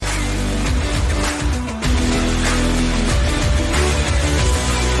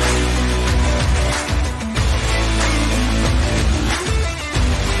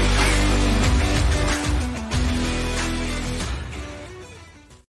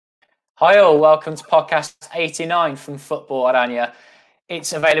Hi all, welcome to podcast 89 from Football Aranya.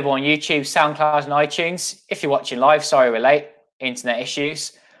 It's available on YouTube, SoundCloud and iTunes. If you're watching live, sorry we're late, internet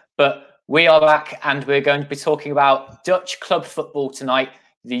issues. But we are back and we're going to be talking about Dutch club football tonight,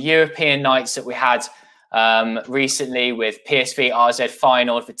 the European nights that we had recently with PSV, RZ,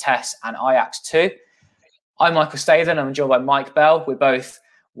 Feyenoord, Vitesse and Ajax 2. I'm Michael Stathan, I'm joined by Mike Bell. We both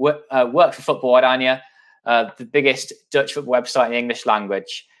work for Football Aranya, the biggest Dutch football website in the English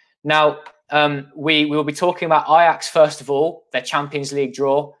language. Now, we will be talking about Ajax first of all, their Champions League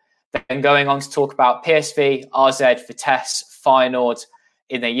draw, then going on to talk about PSV, RZ, Vitesse, Feyenoord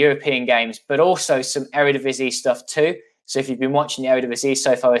in their European games, but also some Eredivisie stuff too. So if you've been watching the Eredivisie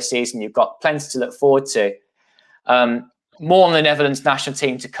so far this season, you've got plenty to look forward to. More on the Netherlands national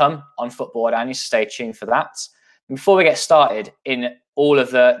team to come on Football Aranya, so stay tuned for that. And before we get started in all of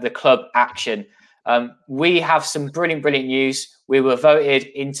the club action, we have some brilliant news. We were voted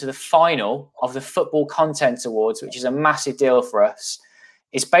into the final of the Football Content Awards, which is a massive deal for us.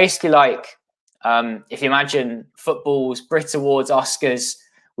 It's basically like, if you imagine football's Brit Awards, Oscars,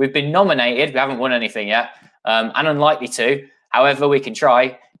 we've been nominated. We haven't won anything yet, and unlikely to. However, we can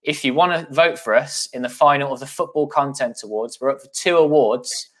try. If you want to vote for us in the final of the Football Content Awards, we're up for 2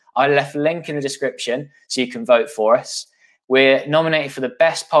 awards. I left a link in the description so you can vote for us. We're nominated for the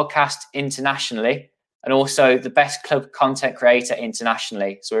best podcast internationally and also the best club content creator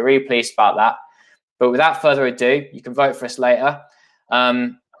internationally. So we're really pleased about that. But without further ado, you can vote for us later.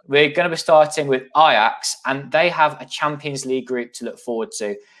 We're going to be starting with Ajax, and they have a Champions League group to look forward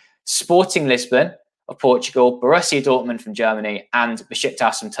to. Sporting Lisbon of Portugal, Borussia Dortmund from Germany, and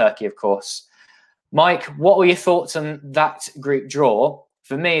Besiktas from Turkey, of course. Mike, what were your thoughts on that group draw?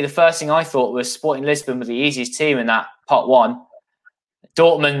 For me, the first thing I thought was Sporting Lisbon were the easiest team in that pot 1.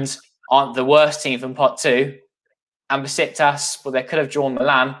 Dortmund aren't the worst team from pot 2. And Besiktas, well, they could have drawn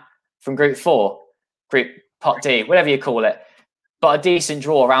Milan from group 4, group pot D, whatever you call it. But a decent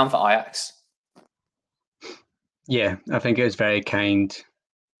draw around for Ajax. Yeah, I think it was very kind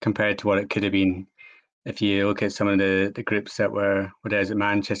compared to what it could have been. If you look at some of the groups that were there's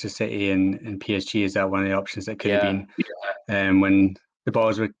Manchester City and PSG, is that one of the options that could have been when the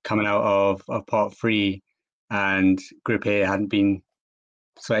balls were coming out of pot 3 and Group A hadn't been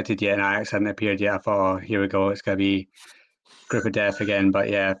selected yet and Ajax hadn't appeared yet. I thought, oh, here we go, it's going to be group of death again. But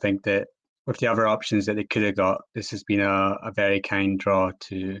yeah, I think that with the other options that they could have got, this has been a very kind draw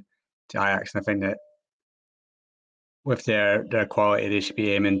to Ajax. And I think that with their quality, they should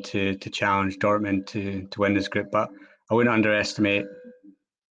be aiming to challenge Dortmund to win this group. But I wouldn't underestimate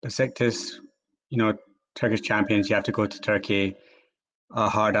Besiktas. You know, Turkish champions, you have to go to Turkey. A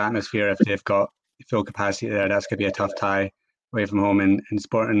hard atmosphere if they've got full capacity there. That's going to be a tough tie away from home. And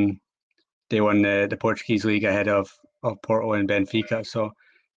Sporting, they won the Portuguese league ahead of Porto and Benfica. So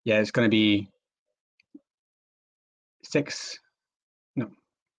yeah, it's going to be 6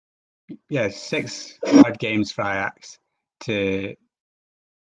 hard games for Ajax to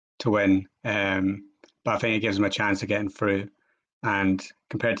win. But I think it gives them a chance of getting through. And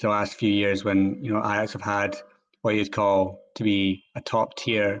compared to the last few years when, you know, Ajax have had what you'd call to be a top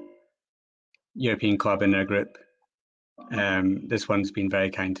tier European club in their group, this one's been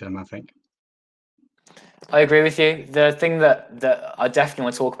very kind to them, I think. I agree with you. The thing that I definitely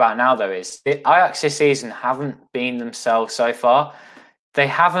want to talk about now, though, is the Ajax this season haven't been themselves so far. They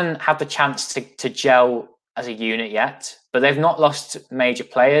haven't had the chance to gel as a unit yet, but they've not lost major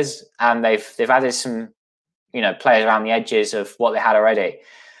players, and they've added some, you know, players around the edges of what they had already.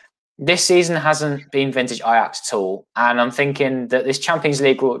 This season hasn't been vintage Ajax at all, and I'm thinking that this Champions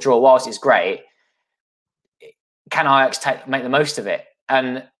League draw, whilst it's great, can Ajax make the most of it?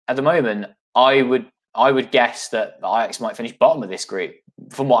 And at the moment, I would guess that Ajax might finish bottom of this group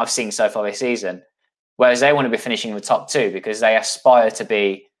from what I've seen so far this season, whereas they want to be finishing in the top 2 because they aspire to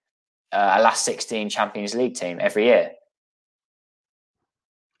be a last 16 Champions League team every year.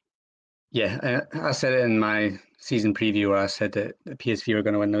 Yeah, I said it in my season preview where I said that the PSV were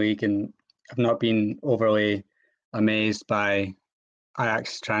going to win the league, and I've not been overly amazed by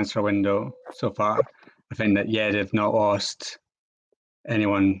Ajax transfer window so far. I think that, yeah, they've not lost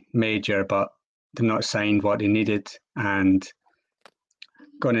anyone major, but they've not signed what they needed. And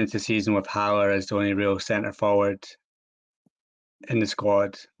going into the season with Haller as the only real centre forward in the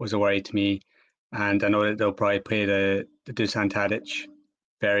squad was a worry to me. And I know that they'll probably play the Dusan Tadic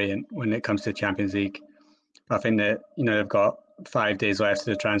variant when it comes to the Champions League. But I think that, you know, they've got 5 days left of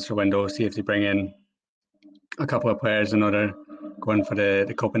the transfer window, see if they bring in a couple of players, another going for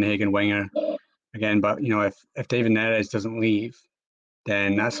the Copenhagen winger again. But, you know, if David Neres doesn't leave,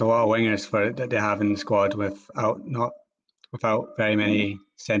 then that's a lot of wingers that they have in the squad without not without very many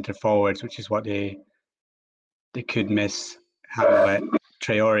centre forwards, which is what they could miss, having let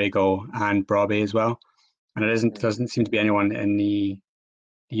Traore go and Brobbey as well. And it doesn't seem to be anyone in the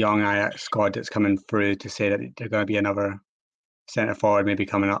young Ajax squad that's coming through to say that they're going to be another centre forward maybe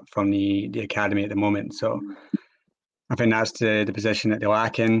coming up from the academy at the moment. So I think that's the position that they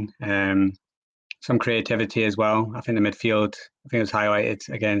lack in. Some creativity as well. I think the midfield, I think it was highlighted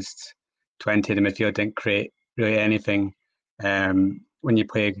against Twente, the midfield didn't create really anything. When you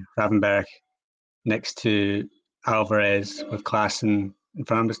play Gravenberch next to Alvarez with Klaassen in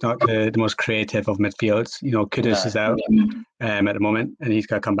front of him, it's not the most creative of midfields. Kudus is out at the moment and he's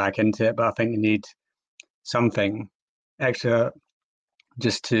got to come back into it, but I think you need something extra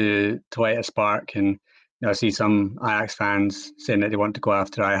just to light a spark. And I see some Ajax fans saying that they want to go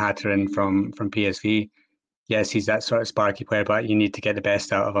after Hatteren from PSV. Yes, he's that sort of sparky player, but you need to get the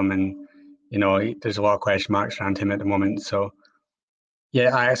best out of him. And, there's a lot of question marks around him at the moment. So, yeah,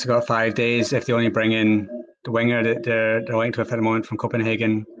 Ajax have got 5 days. If they only bring in the winger that they're linked with at the moment from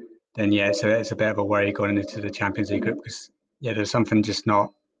Copenhagen, then, yeah, it's a bit of a worry going into the Champions League group because, yeah, there's something just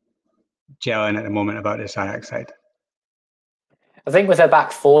not gelling at the moment about this Ajax side. I think with their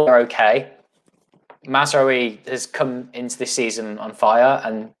back four, they're okay. Mazraoui has come into this season on fire,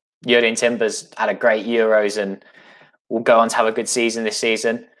 and Jurrien Timber's had a great Euros and will go on to have a good season this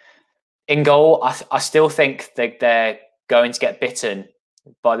season. In goal, I still think that they're going to get bitten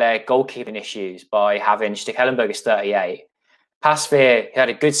by their goalkeeping issues by having Stekelenburg is 38. Pasveer, he had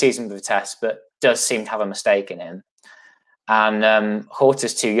a good season with Vitesse, but does seem to have a mistake in him. And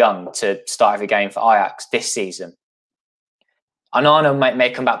Horta's too young to start every game for Ajax this season. Onana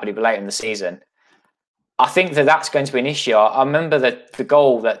may come back, but he'll be late in the season. I think that's going to be an issue. I remember the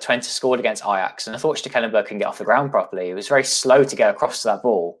goal that Twente scored against Ajax, and I thought Stekelenburg can get off the ground properly. He was very slow to get across to that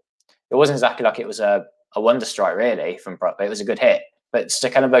ball. It wasn't exactly like it was a wonder strike, really, from Brobbey. It was a good hit. But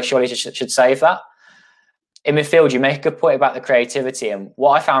Stekelenburg surely should save that. In midfield, you make a good point about the creativity. And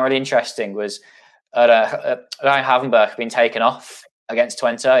what I found really interesting was Ryan Gravenberch being taken off against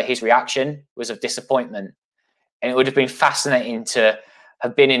Twente. His reaction was of disappointment. And it would have been fascinating to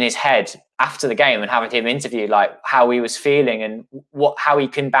have been in his head after the game and having him interview like how he was feeling and how he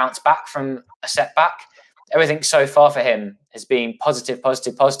can bounce back from a setback. Everything so far for him has been positive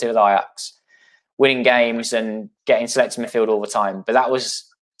with Ajax, winning games and getting selected midfield all the time. But that was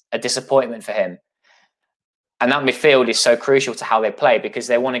a disappointment for him. And that midfield is so crucial to how they play because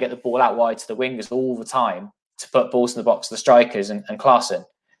they want to get the ball out wide to the wingers all the time to put balls in the box to the strikers and Klaassen.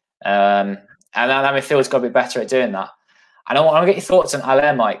 And that midfield's got to be better at doing that. And I want to get your thoughts on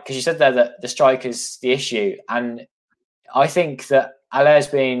Haller, Mike, because you said there that the striker's the issue. And I think that Haller's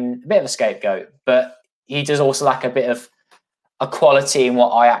been a bit of a scapegoat, but he does also lack a bit of a quality in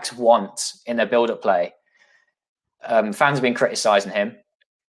what Ajax want in their build-up play. Fans have been criticising him.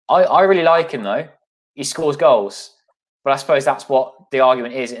 I really like him, though. He scores goals. But I suppose that's what the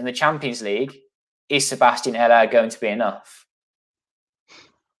argument is. In the Champions League, is Sebastian Haller going to be enough?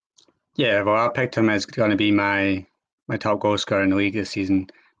 Yeah, well, I picked him as going to be my top goal scorer in the league this season,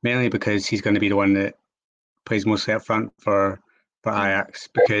 mainly because he's going to be the one that plays mostly up front for Ajax.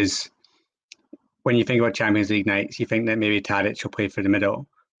 Because when you think about Champions League nights, you think that maybe Tadic will play for the middle,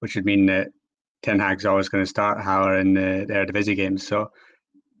 which would mean that Ten Hag's always going to start Haller in the Eredivisie games. So,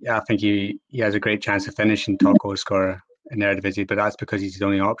 yeah, I think he has a great chance of finishing top goal scorer in the Eredivisie, but that's because he's the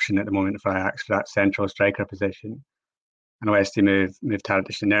only option at the moment for Ajax for that central striker position, unless they move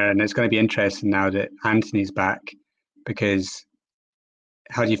Tadic in there. And it's going to be interesting now that Antony's back, because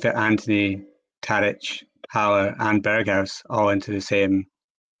how do you fit Antony, Tadic, Haller and Berghuis all into the same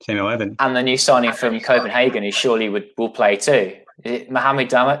 11? And the new signing from Copenhagen, who surely will play too. Is it Mohamed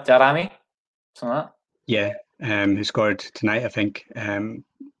Daramy? Something like that? Yeah, who scored tonight, I think.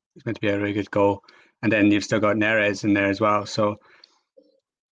 It's meant to be a really good goal. And then you've still got Neres in there as well. So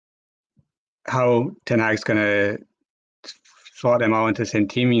how Ten Hag's going to slot them all into the same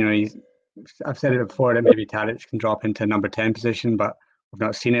team, I've said it before that maybe Tadic can drop into number 10 position, but we've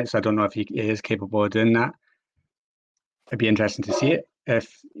not seen it, so I don't know if he is capable of doing that. It'd be interesting to see it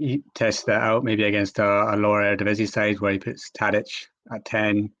if he tests that out, maybe against a lower Eredivisie side where he puts Tadic at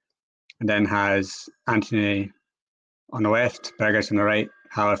 10 and then has Antony on the left, Berghuis on the right,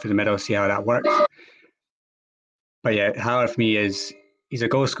 Haller for the middle, see how that works. But yeah, Haller for me he's a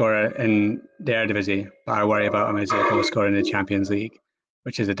goal scorer in the Eredivisie, but I worry about him as a goal scorer in the Champions League,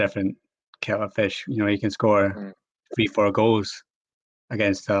 which is a different kettle of fish. He can score 3-4 goals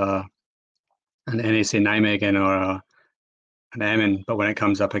against an NAC Nijmegen or an Emmen, but when it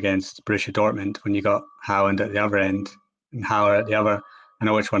comes up against Borussia Dortmund, when you got Haaland at the other end and Haller at the other, I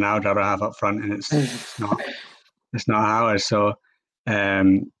know which one I would rather have up front, and it's not. it's not ours. So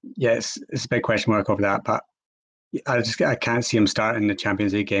it's a big question mark over that. But I can't see him starting the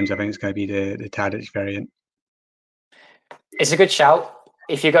Champions League games. I think it's going to be the Tadic variant. It's a good shout.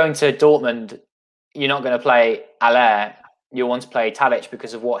 If you're going to Dortmund, you're not going to play Haller. You'll want to play Tadic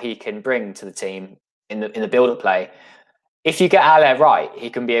because of what he can bring to the team in the build-up play. If you get Haller right, he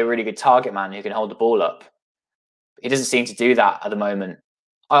can be a really good target man who can hold the ball up. He doesn't seem to do that at the moment.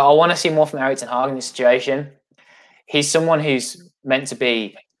 I want to see more from Erik ten Hag in this situation. He's someone who's meant to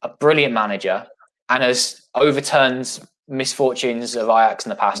be a brilliant manager and has overturned misfortunes of Ajax in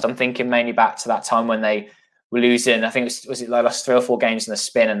the past. I'm thinking mainly back to that time when they were losing. I think it they lost 3 or 4 games in the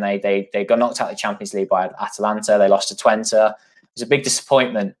spin, and they got knocked out of the Champions League by Atalanta. They lost to Twente. It was a big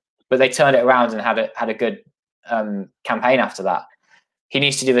disappointment, but they turned it around and had a good campaign after that. He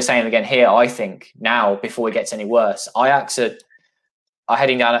needs to do the same again here, I think, now before it gets any worse. Ajax are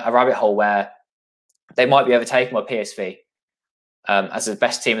heading down a rabbit hole where they might be overtaken by PSV as the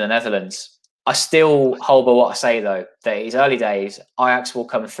best team in the Netherlands. I still hold by what I say, though, that it's early days. Ajax will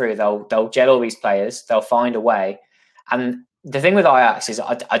come through. They'll gel all these players. They'll find a way. And the thing with Ajax is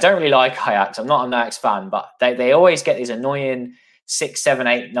I don't really like Ajax. I'm not an Ajax fan, but they always get these annoying 6, 7,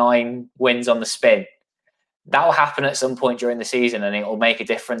 8, 9 wins on the spin. That will happen at some point during the season, and it will make a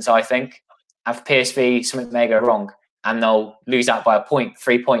difference, I think. And for PSV, something may go wrong, and they'll lose out by a point,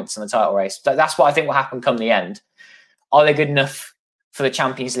 3 points in the title race. That's what I think will happen come the end. Are they good enough for the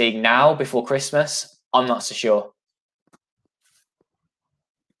Champions League now before Christmas? I'm not so sure.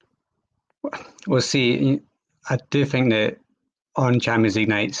 We'll see. I do think that on Champions League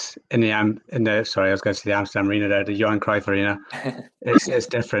nights in the Amsterdam Arena there, the Johan Cruyff Arena, it's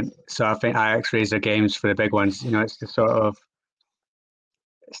different. So I think Ajax raise their games for the big ones. It's the sort of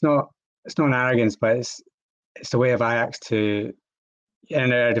it's not an arrogance, but it's the way of Ajax to in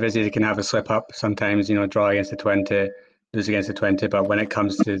the Eredivisie they can have a slip up sometimes. Draw against the Twente, lose against the Twente, but when it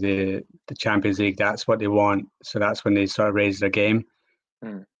comes to the Champions League, that's what they want. So that's when they sort of raise their game.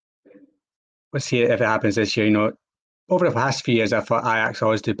 We'll see if it happens this year. Over the past few years, I thought Ajax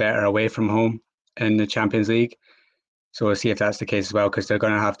always do better away from home in the Champions League. So we'll see if that's the case as well, because they're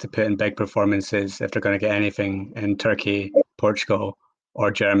going to have to put in big performances if they're going to get anything in Turkey, Portugal,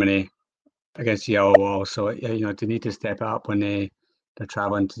 or Germany against the yellow wall. So they need to step up when they're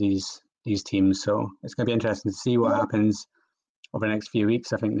traveling to these teams. So it's going to be interesting to see what happens over the next few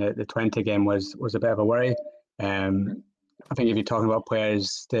weeks. I think the Twente game was a bit of a worry. I think if you're talking about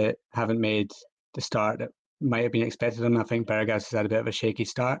players that haven't made the start that might have been expected of them, I think Bergas has had a bit of a shaky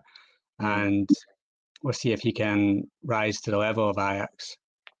start, and we'll see if he can rise to the level of Ajax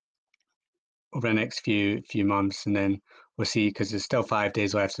over the next few months, and then we'll see, because there's still 5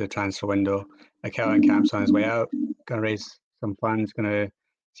 days left of the transfer window. Kellen Camp's on his way out, going to raise some funds, going to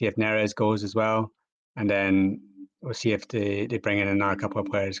see if Neres goes as well, and then we'll see if they bring in another couple of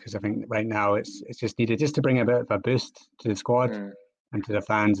players, because I think right now it's just needed just to bring a bit of a boost to the squad and to the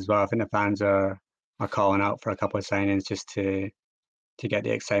fans as well. I think the fans are calling out for a couple of signings just to get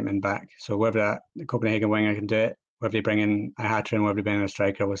the excitement back. So whether the Copenhagen winger can do it, whether they bring in a hat-trick and whether they bring in a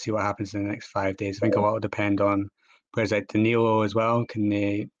striker, we'll see what happens in the next 5 days. I think a lot will depend on players like Danilo as well. Can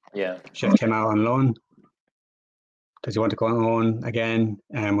they shift him out on loan? Does he want to go on loan again?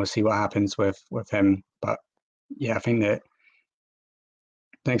 And we'll see what happens with him. But I think that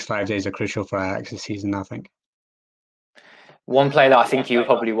the next 5 days are crucial for Ajax this season, I think. One player that I think you would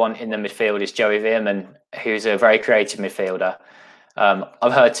probably want in the midfield is Joey Veerman, who's a very creative midfielder.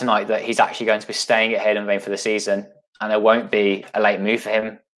 I've heard tonight that he's actually going to be staying at Heerenveen for the season, and there won't be a late move for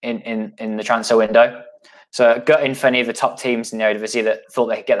him in the transfer window. So gutting for any of the top teams in the Eredivisie that thought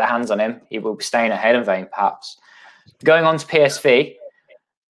they could get their hands on him, he will be staying at Heerenveen perhaps. Going on to PSV,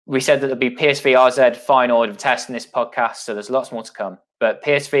 we said that there'll be PSV RZ final of test in this podcast, so there's lots more to come. But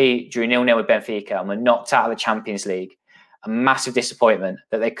PSV drew 0-0 with Benfica and were knocked out of the Champions League. A massive disappointment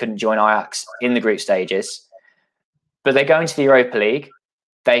that they couldn't join Ajax in the group stages. But they go into the Europa League.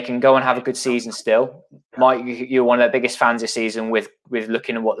 They can go and have a good season still. Mike, you're one of their biggest fans this season with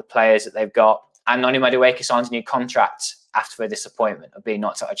looking at what the players that they've got. And Noni Madueke signs a new contract after a disappointment of being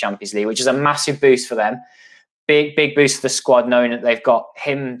knocked out of Champions League, which is a massive boost for them. Big boost for the squad, knowing that they've got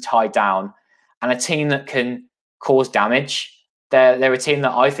him tied down and a team that can cause damage. They're a team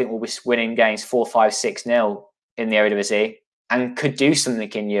that I think will be winning games 4-5-6-0 in the Eredivisie and could do something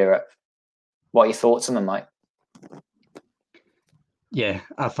in Europe. What are your thoughts on them, Mike? Yeah,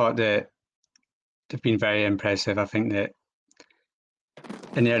 I thought that they've been very impressive. I think that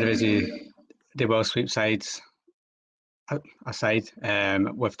in the Eredivisie, they will sweep sides aside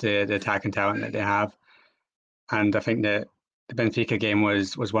with the attacking talent that they have. And I think that the Benfica game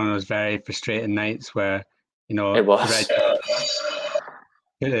was one of those very frustrating nights where It was.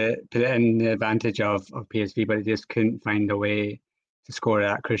 Put it in the advantage of PSV, but it just couldn't find a way to score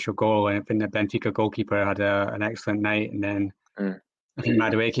that crucial goal. And I think the Benfica goalkeeper had an excellent night, and then I think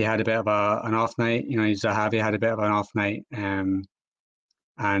Madueke had a bit of an off night. Zahavi had a bit of an off night,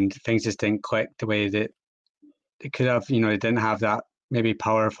 and things just didn't click the way that it could have. They didn't have that maybe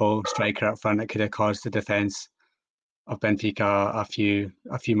powerful striker up front that could have caused the defence of Benfica a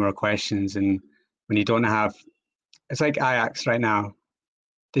few more questions. And when you don't have, it's like Ajax right now.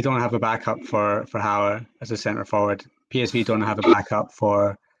 They don't have a backup for Hauer as a centre forward. PSV don't have a backup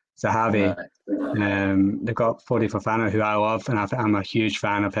for Zahavi. They've got Fode Fofana, who I love, and I'm a huge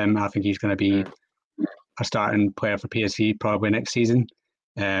fan of him. I think he's going to be a starting player for PSV probably next season.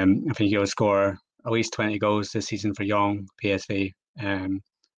 I think he'll score at least 20 goals this season for young PSV.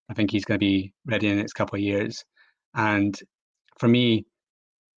 I think he's going to be ready in the next couple of years. And for me,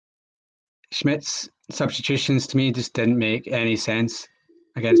 Schmidt's substitutions to me just didn't make any sense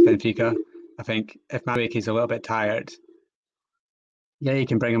against Benfica. I think if Madueke's a little bit tired, yeah, you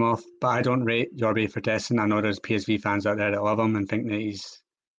can bring him off, but I don't rate Jorge Vertessen. I know there's PSV fans out there that love him and think that he's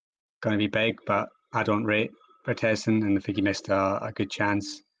going to be big, but I don't rate Vertessen, and I think he missed a good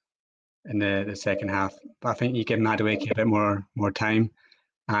chance in the second half. But I think you give Madueke a bit more time,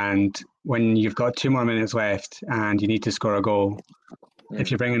 and when you've got 2 more minutes left and you need to score a goal, if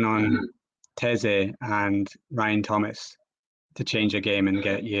you're bringing on Teze and Ryan Thomas to change a game and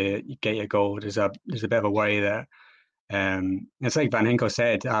get your goal, there's a bit of a worry there. It's like Van Ginkel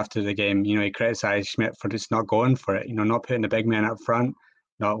said after the game. He criticised Schmidt for just not going for it. Not putting the big man up front,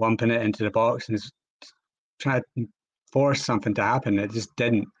 not lumping it into the box, and just trying to force something to happen. It just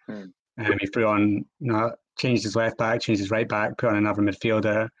didn't. He threw on, changed his left back, changed his right back, put on another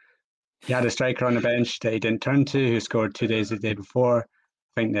midfielder. He had a striker on the bench that he didn't turn to, who scored 2 days the day before.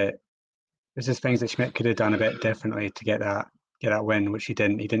 I think that there's just things that Schmidt could have done a bit differently to get that win, which he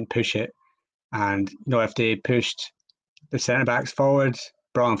didn't. He didn't push it. And if they pushed the centre backs forward,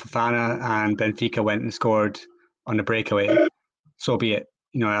 brought on Fofana, and Benfica went and scored on the breakaway, so be it.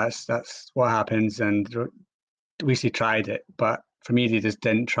 That's what happens, and at least he tried it. But for me, they just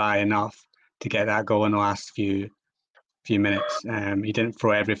didn't try enough to get that goal in the last few minutes. He didn't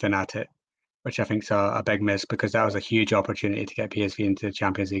throw everything at it, which I think is a big miss, because that was a huge opportunity to get PSV into the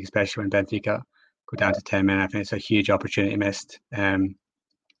Champions League, especially when Benfica go down to 10 men. I think it's a huge opportunity missed.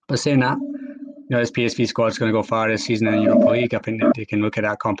 But saying that, this PSV squad is going to go far this season in the Europa League. I think that they can look at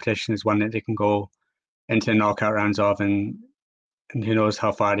that competition as one that they can go into the knockout rounds of, and who knows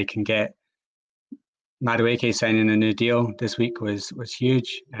how far they can get. Madueke signing a new deal this week was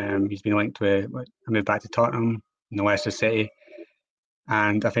huge. He's been linked to a move back to Tottenham in Leicester City.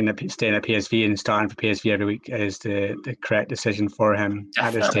 And I think that staying at PSV and starting for PSV every week is the correct decision for him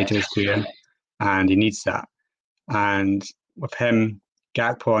at this stage of his career. And he needs that. And with him,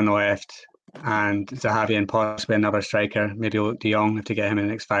 Gakpo on the left, and Zahavi and possibly another striker, maybe Luuk de Jong, if they get him in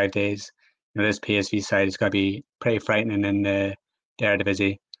the next 5 days, this PSV side is going to be pretty frightening in the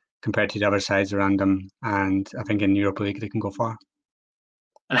Eredivisie compared to the other sides around them. And I think in Europa League they can go far.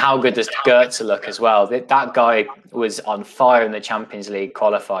 And how good does Goetze look as well? That guy was on fire in the Champions League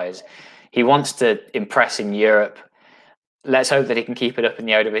qualifiers. He wants to impress in Europe. Let's hope that he can keep it up in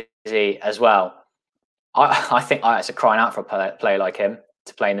the Eredivisie as well. I think Ajax are crying out for a player like him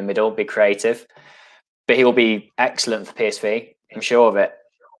to play in the middle, be creative. But he will be excellent for PSV, I'm sure of it.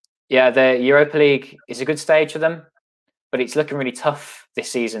 Yeah, the Europa League is a good stage for them, but it's looking really tough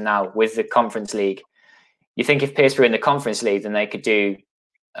this season now with the Conference League. You think if PSV were in the Conference League, then they could do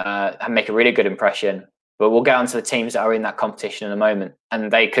and make a really good impression. But we'll get on to the teams that are in that competition in a moment,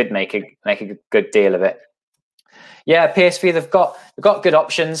 and they could make a good deal of it. Yeah, PSV, they've got good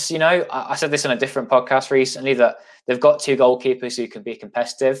options. I said this on a different podcast recently, that they've got 2 goalkeepers who can be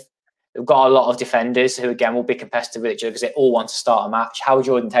competitive. They've got a lot of defenders who, again, will be competitive with each other because they all want to start a match. How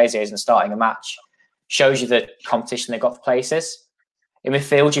Jordan Teze isn't starting a match shows you the competition they've got for places. In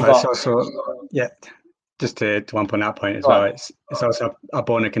midfield, you've got... Also, yeah, just to lump on that point as well, it's also a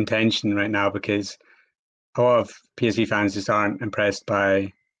bone of contention right now, because a lot of PSV fans just aren't impressed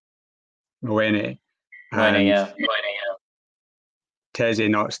by Mwene. Teze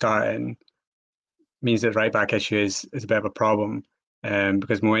not starting means that right back issue is a bit of a problem,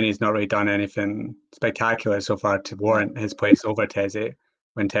 because Mwene's not really done anything spectacular so far to warrant his place over Teze,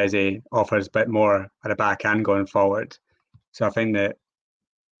 when Teze offers a bit more at the back and going forward. So I think that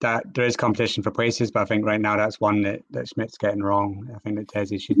there is competition for places, but I think right now that's one that Schmidt's getting wrong. I think that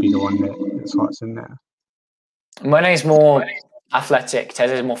Teze should be the one that slots in there. Mwene's more athletic,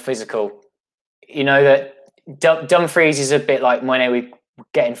 Teze is more physical. That Dumfries is a bit like Mwene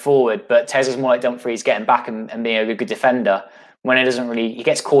getting forward, but Tez is more like Dumfries getting back and being a good defender. When he doesn't really, he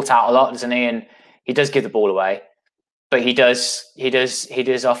gets caught out a lot, doesn't he? And he does give the ball away, but he does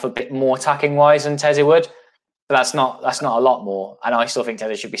offer a bit more attacking wise than Teze would. But that's not a lot more. And I still think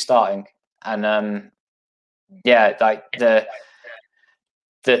Teze should be starting. And like the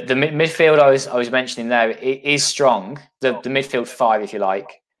midfield I was mentioning there, it is strong. The midfield five, if you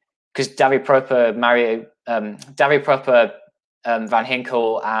like, because David Proper, Van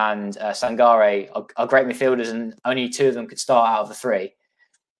Hinkel and Sangare are great midfielders, and only two of them could start out of the three.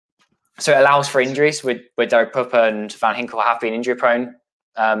 So it allows for injuries with David Proper and Van Hinkel have been injury prone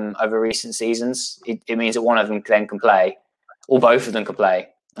over recent seasons. It means that one of them then can play, or both of them can play,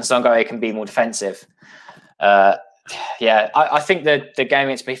 and Sangare can be more defensive. I think that the game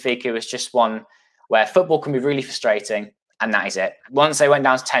against Benfica was just one where football can be really frustrating, and that is it. Once they went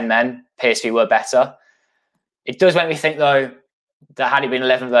down to 10 men, PSV were better. It does make me think, though, that had it been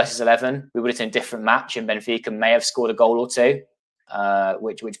 11 versus 11, we would have seen a different match, and Benfica may have scored a goal or two,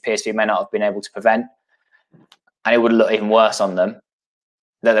 which PSV may not have been able to prevent. And it would look even worse on them,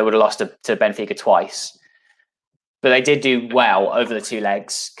 that they would have lost to Benfica twice. But they did do well over the two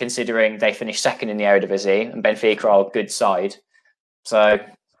legs, considering they finished second in the Eredivisie, and Benfica are a good side. So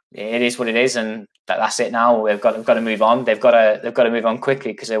it is what it is, and that's it now. They've got to move on. They've got to move on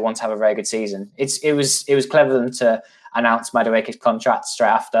quickly because they want to have a very good season. It was clever of them to announce Madueke's contract straight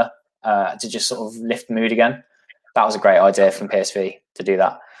after to just sort of lift the mood again. That was a great idea from PSV to do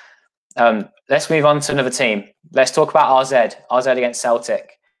that. Let's move on to another team. Let's talk about RZ against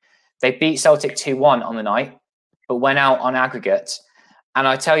Celtic. They beat Celtic 2-1 on the night, but went out on aggregate. And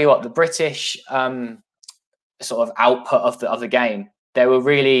I tell you what, the British sort of output of the game, they were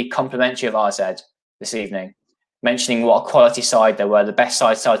really complimentary of RZ this evening, mentioning what a quality side they were, the best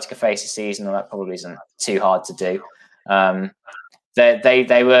side Celtic could face this season, and that probably isn't too hard to do.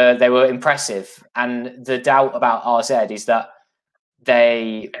 They were impressive, and the doubt about RZ is that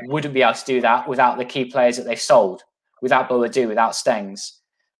they wouldn't be able to do that without the key players that they've sold, without Boadu, without Stengs.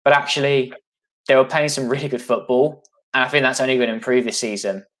 But actually, they were playing some really good football, and I think that's only going to improve this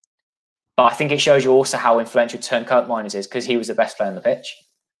season. But I think it shows you also how influential Teun Koopmeiners is, because he was the best player on the pitch.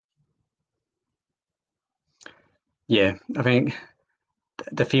 Yeah, I think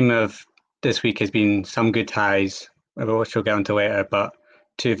the theme of this week has been some good ties, which we'll get onto later, but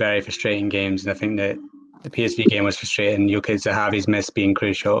two very frustrating games. And I think that the PSV game was frustrating. Jokic Zahavi's miss being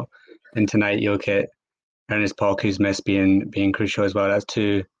crucial, and tonight Jokic Ernest Poku's miss being crucial as well. That's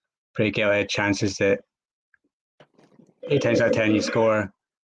two pretty get chances that 8 times out of 10 you score.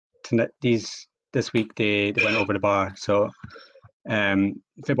 This week they went over the bar. So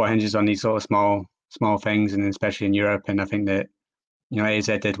football hinges on these sort of small things, and especially in Europe. And I think that AZ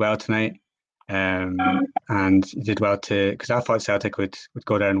did well tonight, and did well because I thought Celtic would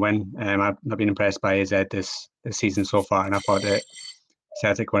go there and win. I've not been impressed by AZ this season so far, and I thought that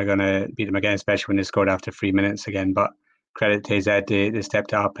Celtic were going to beat them again, especially when they scored after 3 minutes again. But credit to AZ, they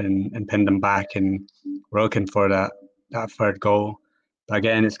stepped up and pinned them back, and we're looking for that third goal. But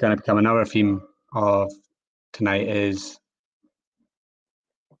again, it's going to become another theme of tonight is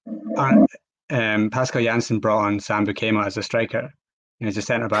Pascal Janssen brought on Sam Bukema as a striker and as a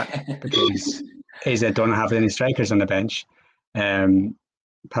centre back because AZ don't have any strikers on the bench.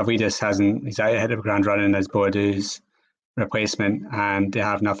 Pavlidis he's out ahead of ground running as Boadou's replacement, and they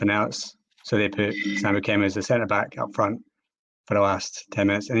have nothing else. So they put Sam Bukema as a centre back up front for the last 10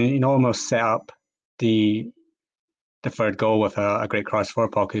 minutes, and almost set up the third goal with a great cross for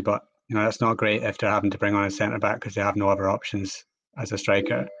Poku. But that's not great if they're having to bring on a centre back because they have no other options as a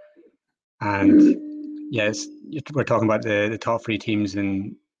striker. And yes, we're talking about the top three teams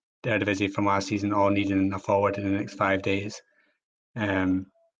in the Eredivisie from last season all needing a forward in the next 5 days.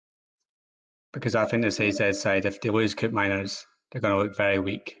 Because I think this AZ side, if they lose Koopmeiners, they're going to look very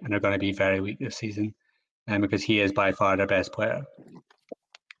weak, and they're going to be very weak this season, because he is by far their best player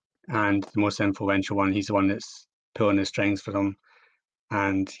and the most influential one. He's the one that's pulling the strings for them,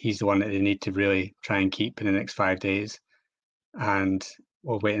 and he's the one that they need to really try and keep in the next 5 days. And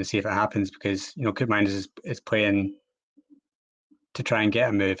we'll wait and see if it happens, because Koopmeiners is playing to try and get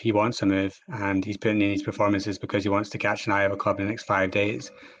a move. He wants a move, and he's putting in these performances because he wants to catch an eye of a club in the next 5 days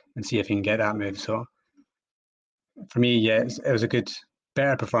and see if he can get that move. So for me, yeah, it was a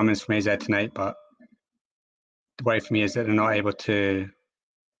better performance from AZ tonight, but the worry for me is that they're not able to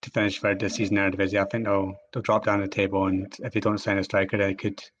finish third this season in Eredivisie. I think they'll drop down the table, and if they don't sign a striker, they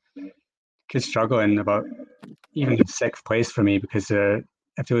could struggle in about even 6th place for me, because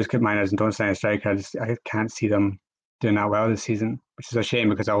if they lose Koopmeiners and don't sign a striker, I can't see them doing that well this season, which is a shame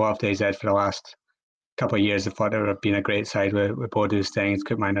because I loved AZ for the last couple of years, I thought they would have been a great side with Bodo, Stengs,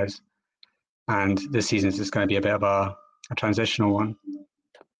 Koopmeiners. And this season is just going to be a bit of a transitional one.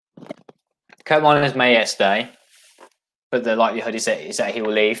 Koopmeiners may stay, but the likelihood is that he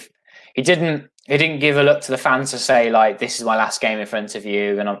will leave. He didn't give a look to the fans to say, like, this is my last game in front of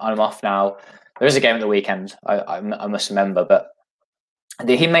you and I'm off now. There is a game at the weekend, I must remember, but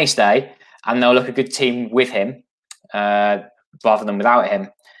he may stay and they'll look a good team with him rather than without him.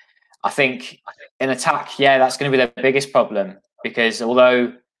 I think in attack, that's going to be their biggest problem, because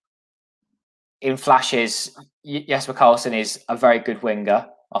although in flashes, Jesper Karlsson is a very good winger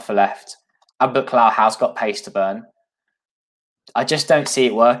off the left, Albert Clough has got pace to burn. I just don't see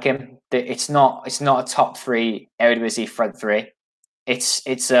it working. It's not a top 3 Eredivisie front 3.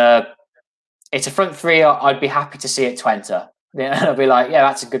 It's a front 3 I'd be happy to see at Twente. I'd be like, yeah,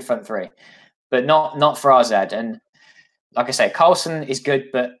 that's a good front 3, but not for AZ. And like I say, Karlsson is good,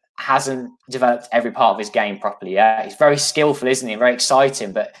 but hasn't developed every part of his game properly yet. He's very skillful, isn't he? Very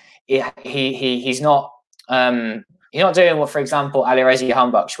exciting, but he's not doing what, for example, Alireza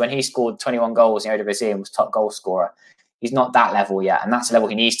Jahanbakhsh, when he scored 21 goals in Eredivisie and was top goal scorer. He's not that level yet, and that's the level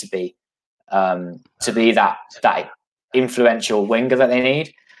he needs to be that influential winger that they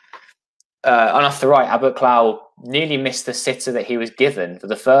need. And off the right, Albert Clough nearly missed the sitter that he was given for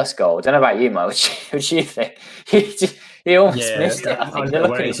the first goal. I don't know about you, Mo. What do you think? He almost missed it. I think.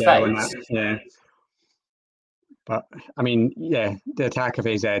 Look at his face. Yeah. But I mean, the attack of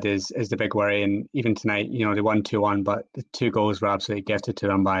AZ is the big worry, and even tonight, they won 2-1, but the 2 goals were absolutely gifted to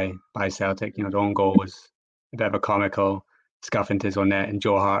them by Celtic. The own goal was a bit of a comical scuff into his own net, and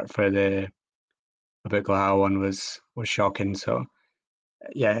Joe Hart for the Albert Clough one was shocking. So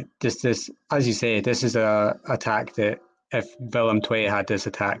this as you say, this is a attack that if Willem II had this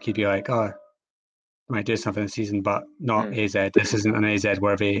attack, you'd be like, oh, might do something this season, but not AZ. This isn't an AZ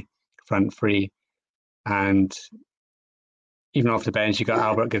worthy front 3. And even off the bench, you got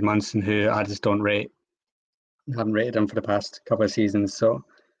Albert Gudmundsson, who I just don't rate. I haven't rated him for the past couple of seasons. So,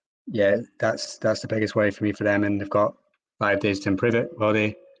 that's the biggest worry for me for them. And they've got 5 days to improve it. Will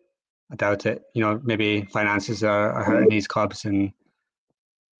they? I doubt it. Maybe finances are hurting these clubs. And,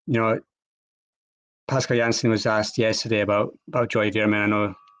 Pascal Janssen was asked yesterday about Joy Veerman. I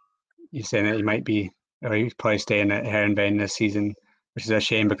know you're saying that he might be, or he's probably staying at Heerenveen this season, which is a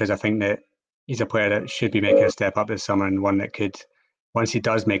shame, because I think that he's a player that should be making a step up this summer, and one that could, once he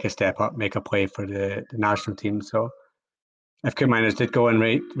does make a step up, make a play for the national team. So if Koopmeiners did go and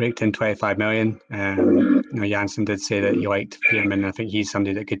raked in 25 million, Janssen did say that he liked Veerman. I think he's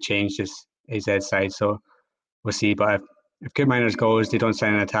somebody that could change this AZ side. So we'll see. But if Koopmeiners goes, they don't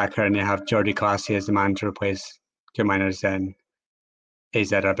sign an attacker, and they have Jordi Clasie as the man to replace Koopmeiners, then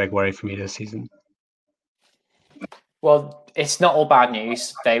AZ are a big worry for me this season. Well, it's not all bad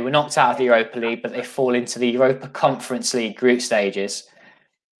news. They were knocked out of the Europa League, but they fall into the Europa Conference League group stages.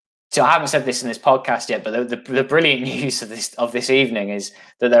 So I haven't said this in this podcast yet, but the brilliant news of this evening is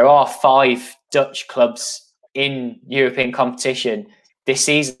that there are 5 Dutch clubs in European competition this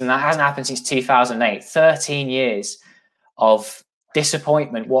season. That hasn't happened since 2008. 13 years of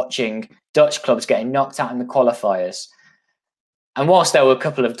disappointment watching Dutch clubs getting knocked out in the qualifiers. And whilst there were a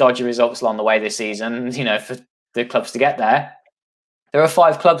couple of dodgy results along the way this season, for the clubs to get there are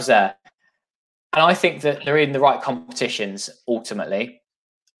 5 clubs there. And I think that they're in the right competitions ultimately.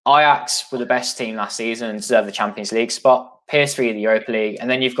 Ajax were the best team last season and deserve the Champions League spot. PSV the Europa League. And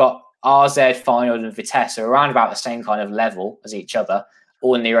then you've got AZ, Feyenoord and Vitesse are around about the same kind of level as each other,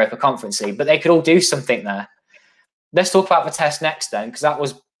 all in the Europa Conference League. But they could all do something there. Let's talk about Vitesse next then, because that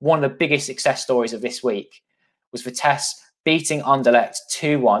was one of the biggest success stories of this week, was Vitesse beating Anderlecht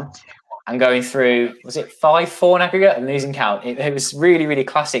 2-1 and going through, was it 5-4 in aggregate? I'm losing count. It was really, really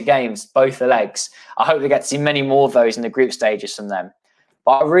classic games, both the legs. I hope we get to see many more of those in the group stages from them.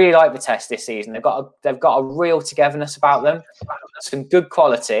 But I really like Vitesse this season. They've got a real togetherness about them. Some good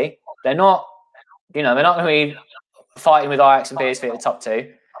quality. They're not going to be fighting with Ajax and PSV at the top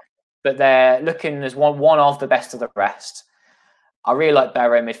 2, but they're looking as one of the best of the rest. I really like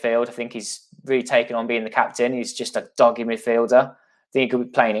Berra in midfield. I think he's really taken on being the captain. He's just a doggy midfielder. I think he could be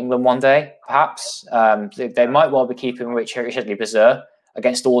playing England one day, perhaps. They might well be keeping Richard Liebeseur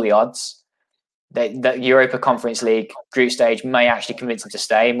against all the odds. The Europa Conference League group stage may actually convince him to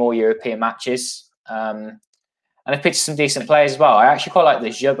stay, more European matches. And they've picked some decent players as well. I actually quite like the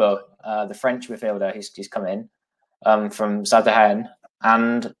Jebo, the French midfielder who's come in from Zuidderhen.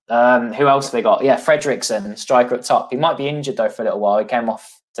 And who else have they got? Yeah, Fredrickson, striker up top. He might be injured though for a little while. He came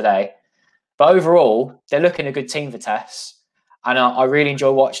off today. But overall, they're looking a good team for Vitesse. And I really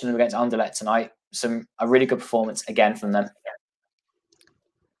enjoy watching them against Anderlecht tonight. A really good performance again from them.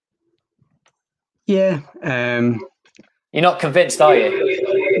 Yeah. You're not convinced, are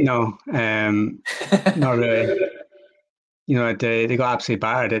you? No, not really. You know, they got absolutely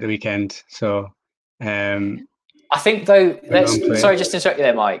battered at the weekend. So, I think though, play. sorry, just to interrupt you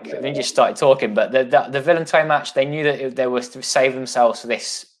there, Mike. I think you just started talking, but the Villentone match, they knew that they were to save themselves for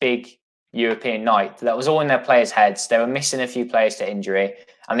this big European night. That was all in their players' heads. They were missing a few players to injury,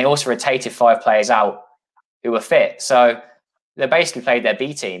 and they also rotated 5 players out who were fit. So they basically played their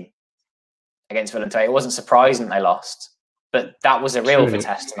B team against Villentone. It wasn't surprising they lost, but that was a real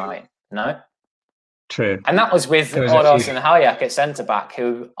Vitesse tonight. No. True. And that was with Odos and Hayek at centre back,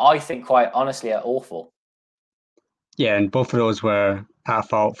 who I think quite honestly are awful. Yeah, and both of those were at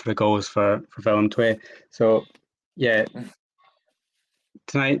fault for the goals for Villentone. So yeah,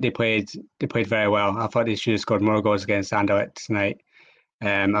 tonight they played very well. I thought they should have scored more goals against Anderlecht tonight.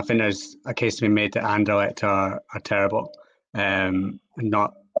 I think there's a case to be made that Anderlecht are terrible, and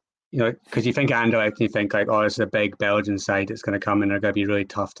not, you know, because you think Anderlecht and you think like, oh, it's a big Belgian side that's going to come and they're going to be really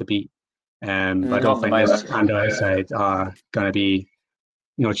tough to beat. But I don't think this Anderlecht side are going to be,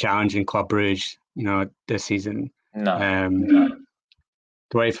 you know, challenging Club Brugge, you know, this season. No.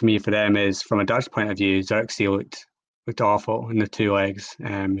 The way for me for them is, from a Dutch point of view, Xerxes looked awful in the 2 legs. He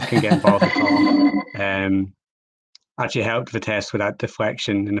couldn't get involved at all. Actually helped Vitesse with that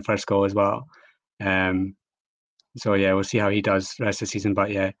deflection in the first goal as well. So yeah, we'll see how he does the rest of the season.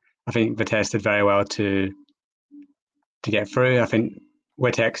 But yeah, I think Vitesse did very well to get through. I think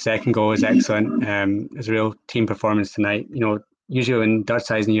Wittek's second goal was excellent. It was a real team performance tonight. You know, usually in Dutch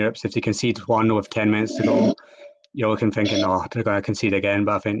sides in Europe, if they concede 1 with 10 minutes to go, you're looking thinking, oh, they're going to concede again.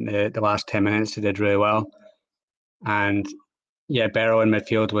 But I think the last 10 minutes they did really well. And yeah, Barrow in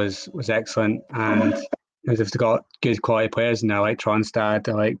midfield was excellent. And they've got good quality players in there, like Tronstad,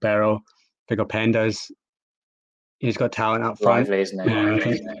 I like Barrow, Viggo Pendas. He's got talent up front. Lively, isn't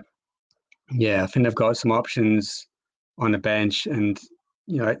he? Yeah, I think they've got some options on the bench, and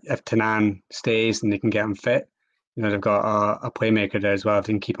you know, if Tanan stays and they can get him fit, you know, they've got a playmaker there as well if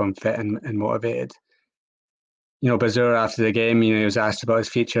they can keep him fit and motivated. You know, Bazour after the game, you know, he was asked about his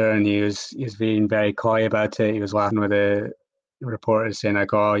future and he was being very coy about it. He was laughing with the reporters saying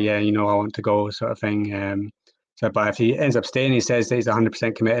like, "Oh yeah, you know, I want to go," sort of thing. So, but if he ends up staying, he says that he's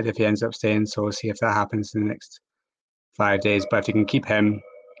 100% committed if he ends up staying. So we'll see if that happens in the next 5 days. But if you can keep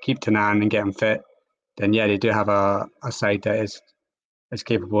Tanan and get him fit, then yeah, they do have a side that is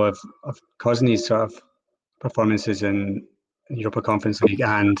capable of causing these sort of performances in Europa Conference League,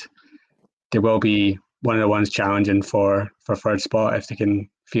 and they will be one of the ones challenging for third spot if they can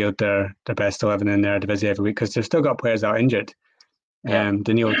field their best 11 in their Eredivisie every week, because they've still got players out injured.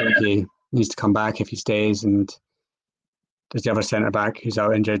 Daniel Udogie needs to come back if he stays, and there's the other centre back who's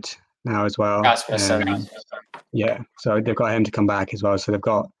out injured now as well. Yeah, so they've got him to come back as well. So they've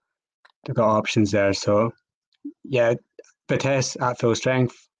got options there. So yeah, Vitesse at full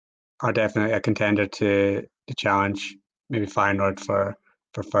strength are definitely a contender to challenge maybe Feyenoord for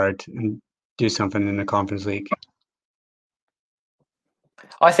third and do something in the Conference League.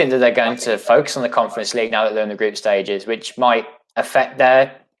 I think that they're going to focus on the Conference League now that they're in the group stages, which might affect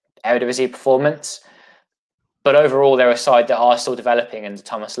their Eredivisie performance. But overall, they're a side that are still developing under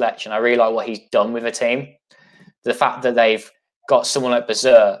Thomas Lech, and I really like what he's done with the team. The fact that they've got someone like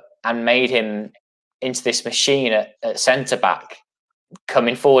Bazour and made him into this machine at centre-back,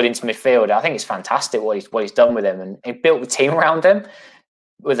 coming forward into midfield, I think it's fantastic what he's done with him, and he built the team around him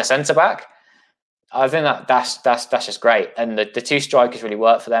with a centre-back. I think that's just great, and the 2 strikers really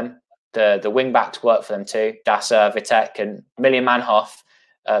work for them. The wing backs work for them too. Dasser, Vitek, and Miljan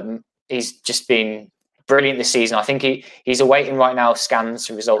Manhoef. He's just been brilliant this season. I think he's awaiting right now scans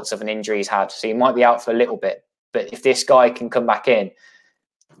and results of an injury he's had, so he might be out for a little bit. But if this guy can come back in,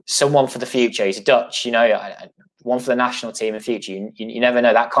 someone for the future. He's a Dutch, you know, one for the national team in the future. You never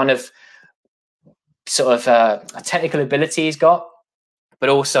know. That kind of sort of a technical ability he's got, but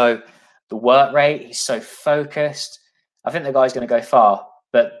also the work rate. He's so focused. I think the guy's going to go far,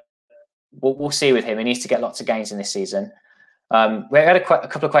 but we'll see with him. He needs to get lots of gains in this season. We had a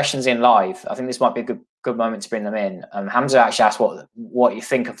couple of questions in live. I think this might be a good moment to bring them in. Hamza actually asked what you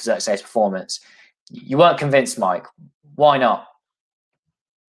think of Xerxes' performance. You weren't convinced, Mike. Why not?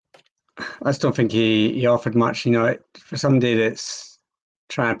 I just don't think he offered much. You know, for somebody that's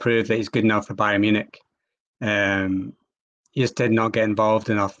trying to prove that he's good enough for Bayern Munich, he just did not get involved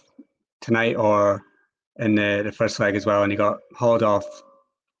enough tonight or in the first leg as well, and he got hauled off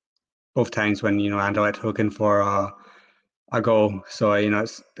both times when, you know, Anderlecht hooking for a goal. So, you know,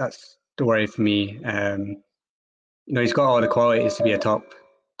 that's the worry for me. You know, he's got all the qualities to be a top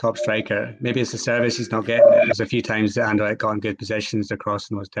striker. Maybe it's the service he's not getting. There's a few times that Anderlecht got in good positions. The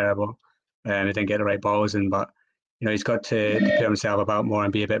crossing was terrible. He didn't get the right balls in, but he's got to put himself about more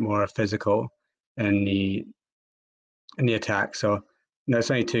and be a bit more physical in the attack. So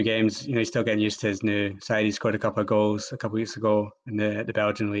it's only 2 games. He's still getting used to his new side. He scored a couple of goals a couple of weeks ago in the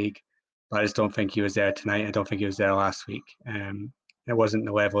Belgian league, but I just don't think he was there tonight. I don't think he was there last week. It wasn't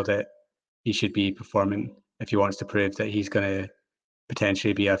the level that he should be performing if he wants to prove that he's going to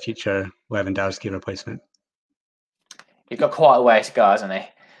potentially be a future Lewandowski replacement. He's got quite a way to go, hasn't he?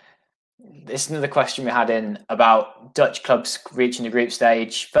 This is another question we had in about Dutch clubs reaching the group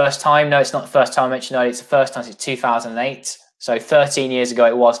stage. First time? No, it's not the first time I mentioned earlier. It's the first time since 2008. So 13 years ago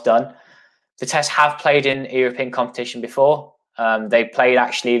it was done. Vitesse have played in European competition before. They played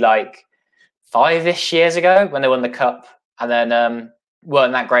actually like 5-ish years ago when they won the cup, and then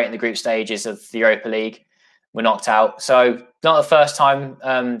weren't that great in the group stages of the Europa League. Were knocked out. So not the first time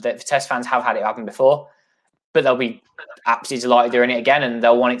that Vitesse fans have had it happen before, but they'll be absolutely delighted doing it again, and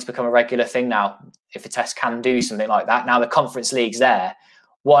they'll want it to become a regular thing now if Vitesse can do something like that. Now the Conference League's there.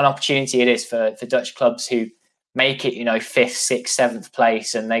 What an opportunity it is for Dutch clubs who make it, 5th, 6th, 7th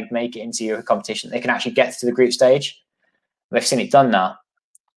place, and they make it into Euro competition. They can actually get to the group stage. They've seen it done now.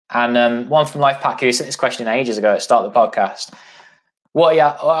 And one from Lifepack who sent this question ages ago at the start of the podcast. What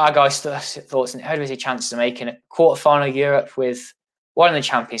are our guys' thoughts and how do we see chances of making a quarterfinal of Europe with 1 in the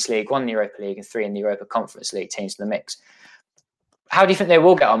Champions League, 1 in the Europa League, and 3 in the Europa Conference League teams in the mix? How do you think they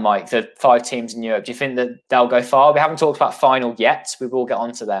will get on, Mike, the 5 teams in Europe? Do you think that they'll go far? We haven't talked about final yet. We will get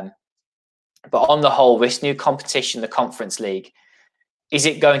onto them. But on the whole, this new competition, the Conference League, is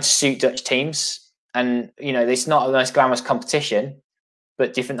it going to suit Dutch teams? And, it's not the most glamorous competition,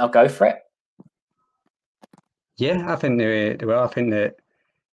 but do you think they'll go for it? Yeah, I think they will. I think that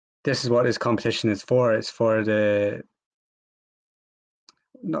this is what this competition is for. It's for the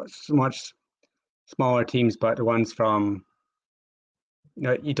not so much smaller teams, but the ones from,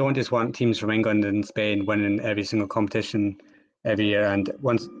 you don't just want teams from England and Spain winning every single competition every year. And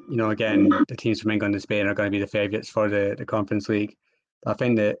once, again, the teams from England and Spain are going to be the favourites for the Conference League. But I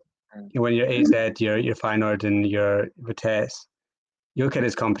think that when you're AZ, your Feyenoord and your Vitesse, you look at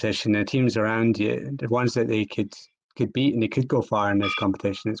this competition, the teams around you, the ones that they could beat and they could go far in this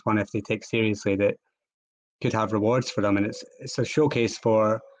competition, it's one if they take seriously that could have rewards for them. And it's a showcase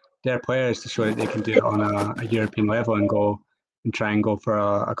for their players to show that they can do it on a European level and try and go for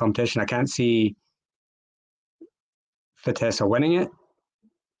a competition. I can't see Vitesse winning it,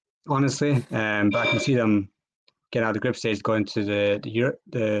 honestly, but I can see them getting out of the group stage, going to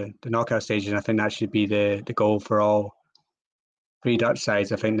the knockout stage, and I think that should be the goal for all 3 Dutch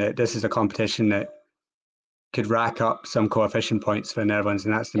sides. I think that this is a competition that could rack up some coefficient points for Netherlands,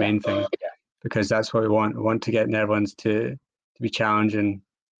 and that's the main thing, because that's what we want. We want to get Netherlands to be challenging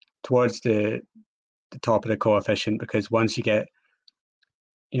towards the top of the coefficient, because once you get,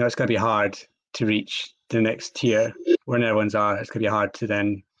 it's going to be hard to reach the next tier where Netherlands are. It's going to be hard to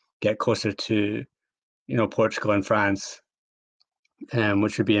then get closer to, Portugal and France,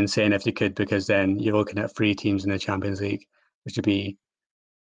 which would be insane if they could, because then you're looking at 3 teams in the Champions League, which would be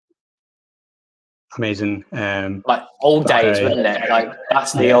amazing. Like old days, wouldn't it? Like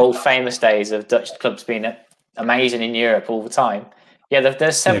that's the old famous days of Dutch clubs being amazing in Europe all the time. Yeah, they're the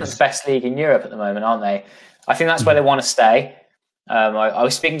 7th best league in Europe at the moment, aren't they? I think that's where they want to stay. I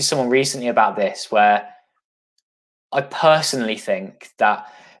was speaking to someone recently about this, where I personally think that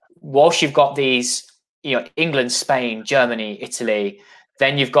whilst you've got these, England, Spain, Germany, Italy,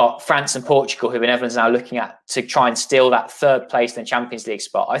 then you've got France and Portugal, who Netherlands now looking at to try and steal that 3rd place in the Champions League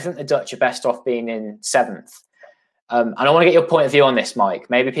spot. I think the Dutch are best off being in 7th. And I want to get your point of view on this, Mike.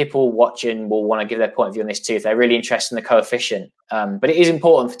 Maybe people watching will want to give their point of view on this too, if they're really interested in the coefficient. But it is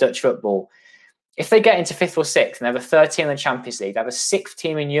important for Dutch football. If they get into 5th or 6th and they have a 3rd team in the Champions League, they have a 6th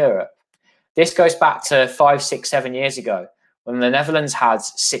team in Europe. This goes back to 5, 6, 7 years ago when the Netherlands had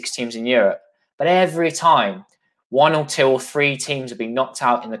 6 teams in Europe. But every time, 1 or 2 or 3 teams would be knocked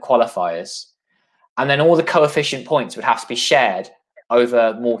out in the qualifiers. And then all the coefficient points would have to be shared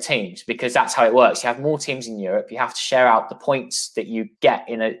over more teams, because that's how it works. You have more teams in Europe. You have to share out the points that you get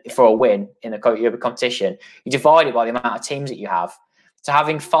for a win in a European competition. You divide it by the amount of teams that you have. So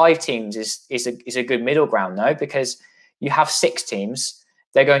having 5 teams is a good middle ground, though, because you have 6 teams.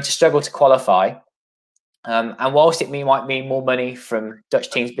 They're going to struggle to qualify. And whilst it might mean more money from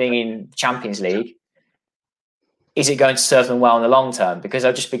Dutch teams being in the Champions League, is it going to serve them well in the long term? Because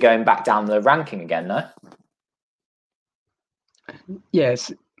they'll just be going back down the ranking again, no?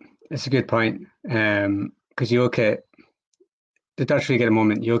 Yes, it's a good point. Because you look at the Dutch League at the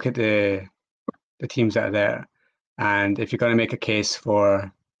moment, you look at the teams that are there, and if you're going to make a case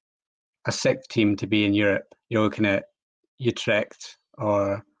for a 6th team to be in Europe, you're looking at Utrecht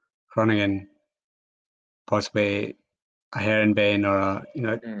or Groningen, possibly a Heerenveen or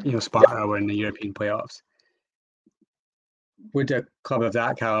a Sparta were in the European playoffs. Would a club of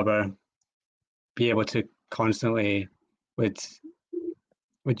that caliber be able to constantly, would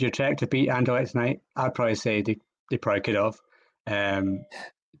Utrecht to beat Anderlecht tonight? I'd probably say they probably could have.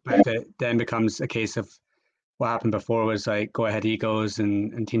 But it then becomes a case of what happened before was like Go Ahead Eagles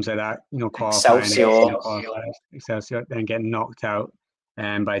and teams like that, qualifying Excelsior, then getting knocked out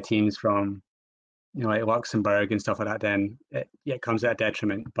by teams from like Luxembourg and stuff like that. Then it comes at a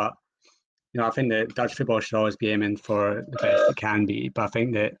detriment. But I think that Dutch football should always be aiming for the best it can be. But I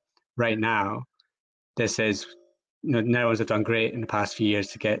think that right now, this is Netherlands have done great in the past few years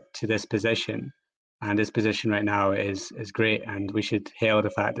to get to this position, and this position right now is great, and we should hail the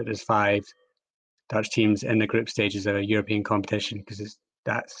fact that there's 5 Dutch teams in the group stages of a European competition, because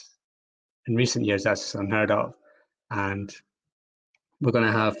that's in recent years that's unheard of, and we're going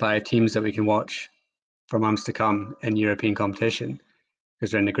to have 5 teams that we can watch for months to come in European competition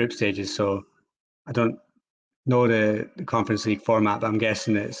because they're in the group stages. So I don't know the Conference League format, but I'm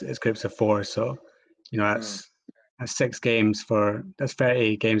guessing it's groups of 4. So that's 6 games that's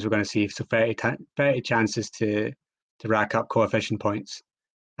 30 games we're going to see. So 30 chances to rack up coefficient points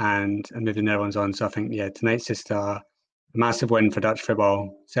and move the Netherlands on. So I think tonight's just a massive win for Dutch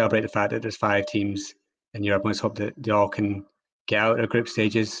football. Celebrate the fact that there's 5 teams in Europe. Let's hope that they all can get out of group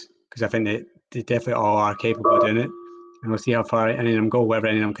stages, because I think that they definitely all are capable of doing it. And we'll see how far any of them go, whether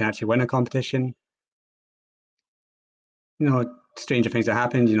any of them can actually win a competition. Stranger things have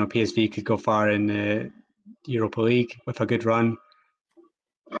happened. PSV could go far in the Europa League with a good run.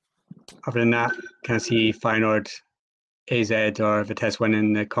 Other than that, can I see Feyenoord, AZ or Vitesse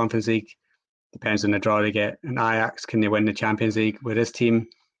winning the Conference League? Depends on the draw they get. And Ajax, can they win the Champions League with this team?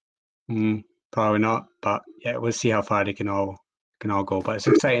 Probably not. But we'll see how far they can all go. But it's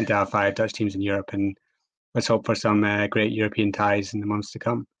exciting to have 5 Dutch teams in Europe, and let's hope for some great European ties in the months to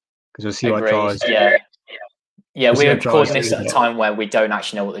come, because we'll see what draws. Yeah, we're recording this at a time where we don't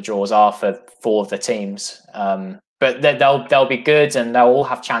actually know what the draws are for 4 of the teams. But they'll be good, and they'll all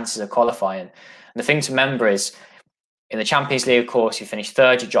have chances of qualifying. And the thing to remember is, in the Champions League, of course, you finish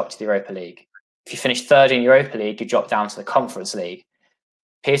 3rd, you drop to the Europa League. If you finish 3rd in Europa League, you drop down to the Conference League.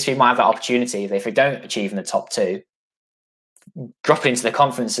 PSV might have that opportunity if they don't achieve in the top 2. Dropping into the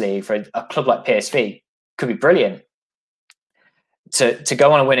Conference League for a club like PSV could be brilliant. To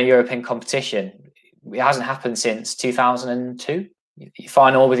go on and win a European competition, it hasn't happened since 2002,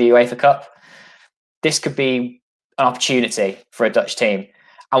 final with the UEFA Cup. This could be an opportunity for a Dutch team.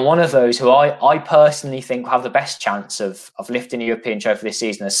 And one of those who I personally think will have the best chance of lifting a European trophy this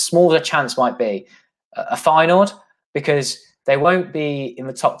season, as small as a chance might be, a Feyenoord, because they won't be in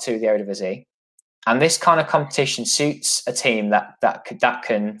the top 2 of the Eredivisie. And this kind of competition suits a team that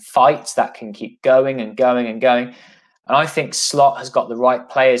can fight, that can keep going and going and going. And I think Slot has got the right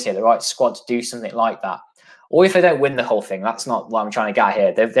players here, the right squad to do something like that. Or if they don't win the whole thing, that's not what I'm trying to get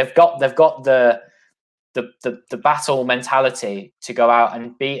here. They've got the battle mentality to go out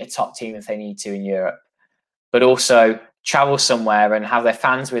and beat a top team if they need to in Europe, but also travel somewhere and have their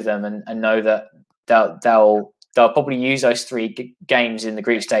fans with them and know that they'll probably use those 3 games in the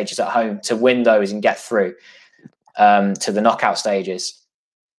group stages at home to win those and get through to the knockout stages.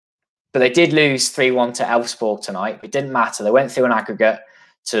 But they did lose 3-1 to Elfsborg tonight. It didn't matter. They went through an aggregate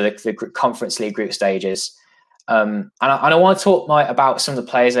to the Conference League group stages. And I want to talk, Mike, about some of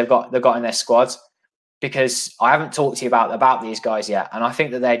the players they've got in their squad, because I haven't talked to you about these guys yet. And I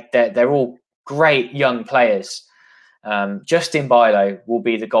think that they're all great young players. Justin Bijlo will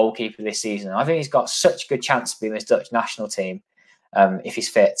be the goalkeeper this season. I think he's got such a good chance to be in this Dutch national team if he's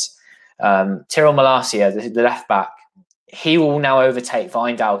fit. Tyrell Malacia, the left back, he will now overtake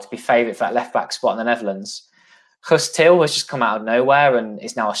Wijndal to be favourite for that left back spot in the Netherlands. Guus Til has just come out of nowhere and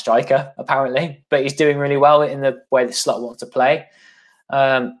is now a striker, apparently, but he's doing really well in the way the Slot wants to play.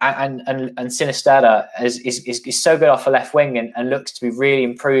 And Sinisterra is so good off the left wing and looks to be really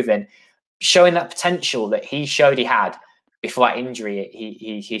improving, showing that potential that he showed he had before that injury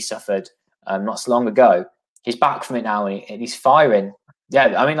he suffered not so long ago. He's back from it now and he's firing.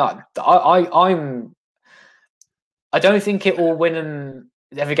 Yeah, I mean, I don't think it will win them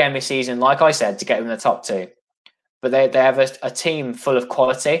every game this season, like I said, to get them in the top 2. But they have a team full of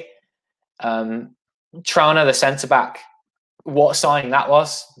quality. Trauner, the centre-back, what a signing that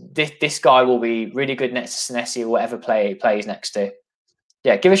was. This guy will be really good next to Senesi or whatever player he plays next to.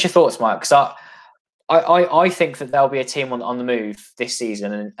 Yeah, give us your thoughts, Mike, because I think that there'll be a team on the move this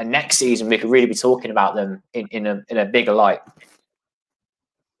season, and next season we could really be talking about them in a bigger light.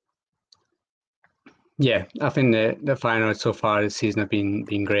 Yeah, I think the finals so far this season have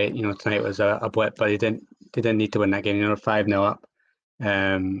been great. Tonight was a blip, but they didn't need to win that game. 5-0 up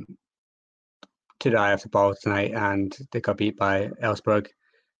um, to the eye of the ball tonight, and they got beat by Elfsborg.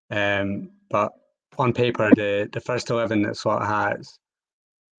 But on paper, the first 11 that SWAT has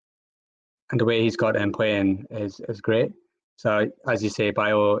and the way he's got them playing is great. So as you say,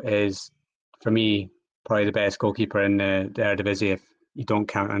 Bio is for me probably the best goalkeeper in the Eredivisie if you don't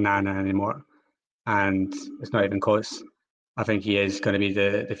count Onana anymore, and it's not even close. I think he is going to be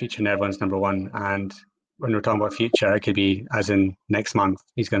the future Netherlands number one. And when we're talking about future, it could be as in next month,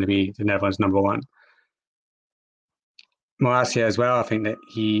 he's going to be the Netherlands number one. Malacia as well, I think that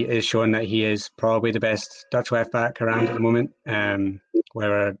he is showing that he is probably the best Dutch left back around at the moment.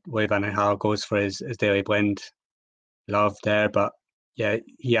 Where Louis van Gaal goes for his daily blend love there, but yeah,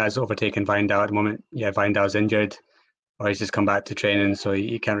 he has overtaken Wijndal at the moment. Yeah, Wijndal's injured, or he's just come back to training, so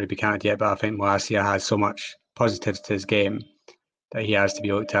he can't really be counted yet. But I think Malacia has so much positives to his game that he has to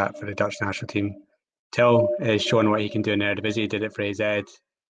be looked at for the Dutch national team. Till is showing what he can do in the Eredivisie. He did it for AZ.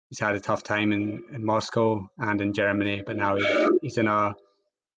 He's had a tough time in Moscow and in Germany, but now he's in a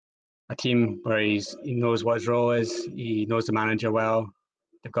team where he knows what his role is. He knows the manager well.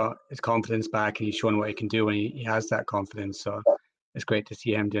 They've got his confidence back, and he's shown what he can do when he has that confidence. So it's great to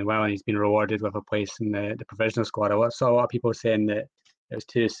see him doing well, and he's been rewarded with a place in the provisional squad. I saw a lot of people saying that it was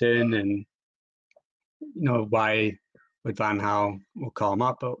too soon, and why would Van Gaal will call him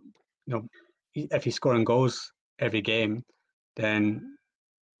up, but if he's scoring goals every game, then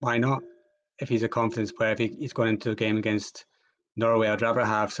why not? If he's a confidence player, if he's going into a game against Norway, I'd rather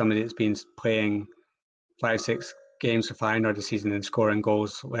have somebody that's been playing 5-6 games for Feyenoord this season and scoring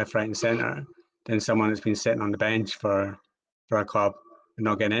goals left, right, and centre than someone that's been sitting on the bench for a club and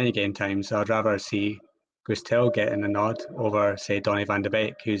not getting any game time. So I'd rather see Guus Til getting a nod over, say, Donny van de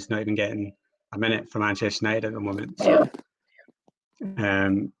Beek, who's not even getting a minute for Manchester United at the moment. So,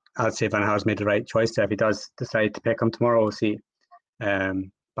 I'd say Van Gaal's made the right choice there. If he does decide to pick him tomorrow, we'll see.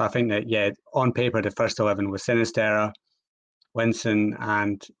 But I think that, yeah, on paper, the first 11 was Sinisterra, Winson,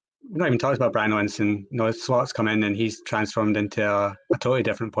 and we're not even talking about Brian Winson. Slot's come in and he's transformed into a totally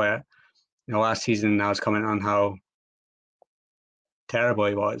different player. Last season I was commenting on how terrible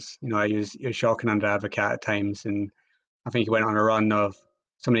he was. He was shocking under Advocat at times, and I think he went on a run of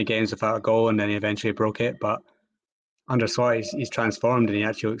so many games without a goal, and then he eventually broke it. But under Slot, he's transformed, and he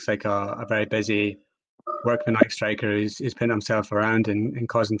actually looks like a very busy workman-like striker who's putting himself around and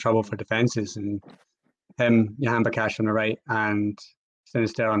causing trouble for defences. And him, Jahan Bakash on the right, and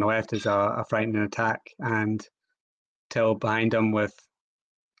Sinister on the left is a frightening attack. And Till behind him with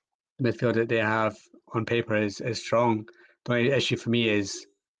the midfield that they have on paper is strong. The only issue for me is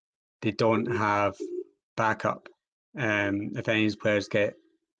they don't have backup. If any of these players get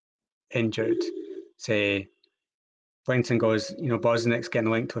injured, say Winson goes, Bosnick's getting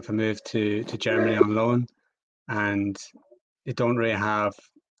linked with a move to Germany on loan, and they don't really have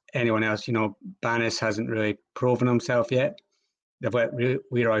anyone else. Banis hasn't really proven himself yet. They've let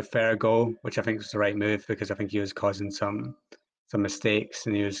Leroy Fer go, which I think was the right move because I think he was causing some mistakes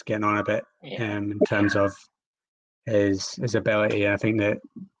and he was getting on a bit in terms of his ability. And I think that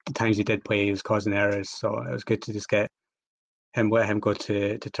the times he did play, he was causing errors. So it was good to just let him go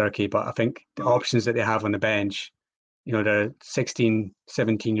to Turkey. But I think the options that they have on the bench, they're 16,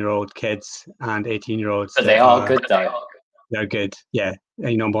 17-year-old kids and 18-year-olds. But they are good, though. They're good, yeah.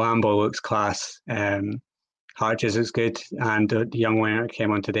 Molambo looks class. Harges looks good. And the young winger that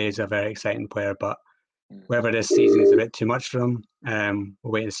came on today is a very exciting player. But whether this season is a bit too much for him,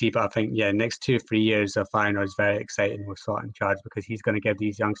 we'll wait and see. But I think, next 2-3 years of Feyenoord is very exciting with Slot in charge because he's going to give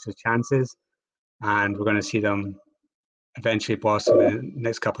these youngsters chances, and we're going to see them eventually blossom in the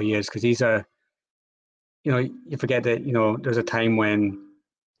next couple of years because these are, you forget that, there's a time when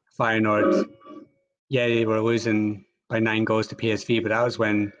Feyenoord, they were losing by 9 goals to PSV, but that was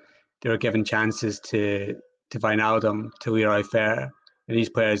when they were given chances to Wijnaldum, to Leroy Fer, and these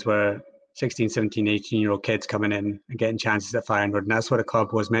players were 16, 17, 18-year-old kids coming in and getting chances at Feyenoord, and that's what a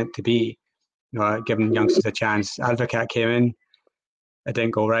club was meant to be, giving youngsters a chance. Advocat came in, it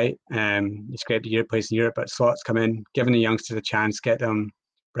didn't go right. He scraped the place in Europe, but Slot's come in, giving the youngsters a chance, get them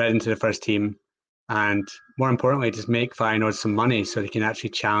bred into the first team, and more importantly, just make Feyenoord some money so they can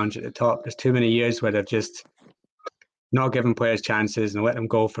actually challenge at the top. There's too many years where they've just not given players chances and let them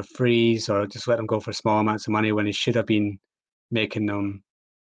go for frees or just let them go for small amounts of money when they should have been making them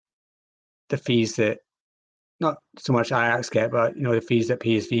the fees that not so much Ajax get, but the fees that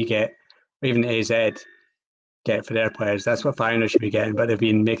PSV get, or even AZ get for their players. That's what Feyenoord should be getting, but they've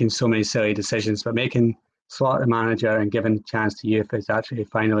been making so many silly decisions. But making slot the manager and given a chance to youth is actually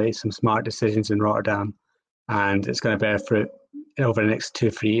finally some smart decisions in Rotterdam, and it's going to bear fruit over the next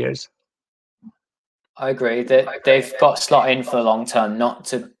 2-3 years. I agree that they've got Slot in for the long term, not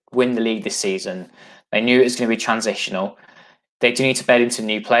to win the league this season. They knew it was going to be transitional. They do need to bed into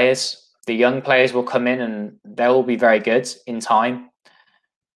new players. The young players will come in and they'll be very good in time.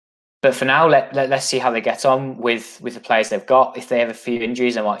 But for now, let's see how they get on with the players they've got. If they have a few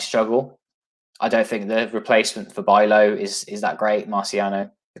injuries, they might struggle. I don't think the replacement for Bilo is that great, Marciano,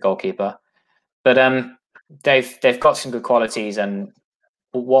 the goalkeeper. But they've got some good qualities, and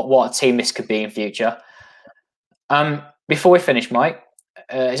what a team this could be in future. Before we finish, Mike,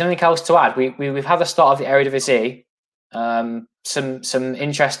 is there anything else to add? We've had the start of the Eredivisie. Some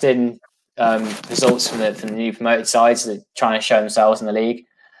interesting results from the new promoted sides that are trying to show themselves in the league.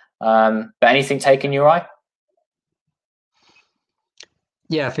 But anything taking your eye?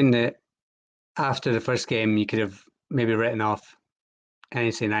 Yeah, I think that after the first game, you could have maybe written off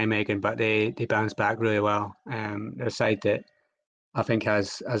NEC Nijmegen, but they bounced back really well. They're a side that I think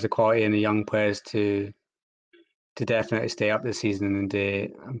has the quality and the young players to definitely stay up this season, and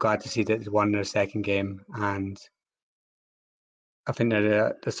I'm glad to see that they won their second game, and I think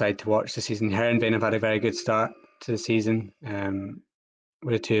they're the side to watch this season. Heerenveen have had a very good start to the season,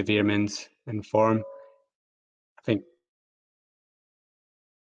 with the two of Veermans in form. I think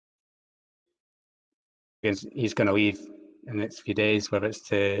he's going to leave in the next few days, whether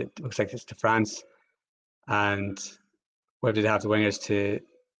looks like it's to France, and whether they have the wingers to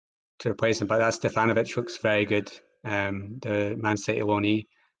replace him. But that Stefanovic looks very good, the Man City loanee,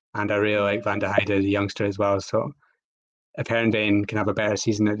 and I really like Van der Heide, the youngster, as well. So if Heerenveen can have a better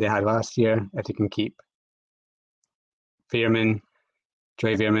season than they had last year, if they can keep Veerman,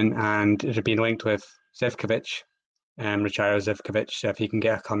 Joey Veerman, and they're being linked with Zivkovic, Richaro Zivkovic, if he can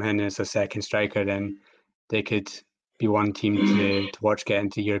come in as a second striker, then they could be one team to watch get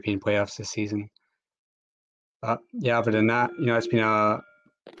into European playoffs this season. But yeah, other than that,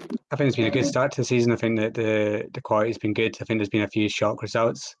 I think it's been a good start to the season. I think that the quality's been good. I think there's been a few shock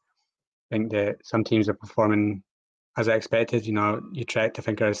results. I think that some teams are performing as I expected. Utrecht, I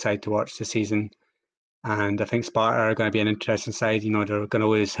think, are a side to watch this season. And I think Sparta are going to be an interesting side. They're going to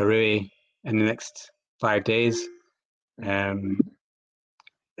lose Harui in the next 5 days.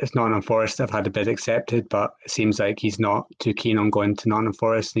 It's Nottingham Forest have had a bid accepted, but it seems like he's not too keen on going to Nottingham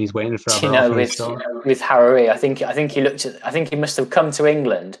Forest, and he's waiting for other offers. With Harui, I think he must have come to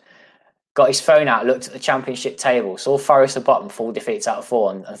England, got his phone out, looked at the Championship table, saw Forest at the bottom, 4 defeats out of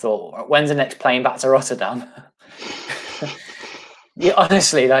 4, and thought, when's the next plane back to Rotterdam? Yeah,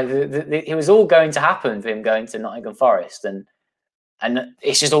 honestly, it was all going to happen for him going to Nottingham Forest, and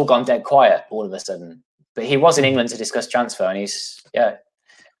it's just all gone dead quiet all of a sudden. But he was in England to discuss transfer, and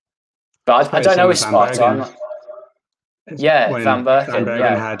But I don't know his spot. So Van Bergen. Van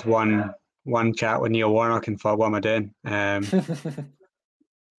Bergen had one chat with Neil Warnock and thought, what am I doing?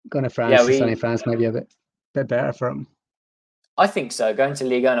 Going to France, sunny France might be a bit better for him. I think so. Going to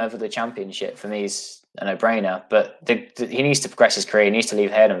Ligue 1 over the Championship for me is a no-brainer. But he needs to progress his career. He needs to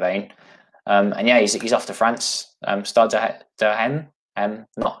leave Heerenveen. And yeah, he's off to France. Stade de Rennes,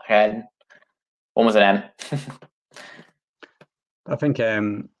 not Rennes, one with an M. I think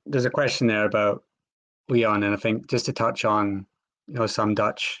there's a question there about Lyon, and I think just to touch on some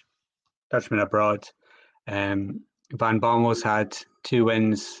Dutchmen abroad. Van Bommel's had 2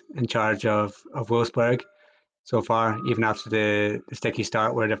 wins in charge of Wolfsburg so far, even after the sticky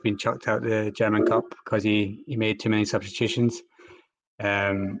start where they've been chucked out the German Cup because he made too many substitutions.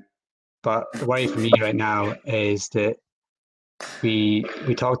 But the worry for me right now is that we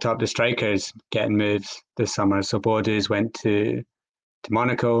talked up the strikers getting moves this summer. So Boadus went to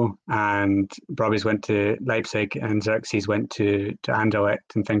Monaco, and Brobby's went to Leipzig, and Xerxes went to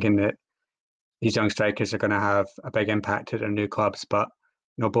Anderlecht, and thinking that these young strikers are going to have a big impact at their new clubs. But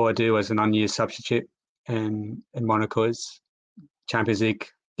Boadu was an unused substitute in Monaco's Champions League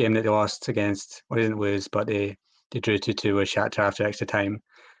game that they lost against. Well, they didn't lose, but they drew 2-2 with Shakhtar after extra time,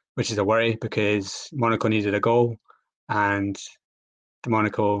 which is a worry because Monaco needed a goal, and the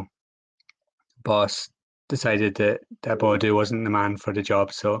Monaco boss decided that Boadu wasn't the man for the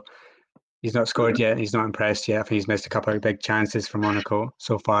job. So he's not scored yet. He's not impressed yet. I think he's missed a couple of big chances for Monaco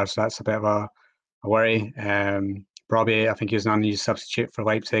so far. So that's a bit of a worry. Robbie, I think he was an unused substitute for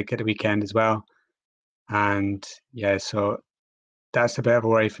Leipzig at the weekend as well. And yeah, so that's a bit of a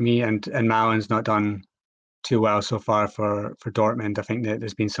worry for me. And Malin's not done too well so far for Dortmund. I think that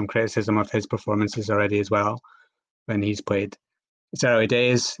there's been some criticism of his performances already as well when he's played. It's early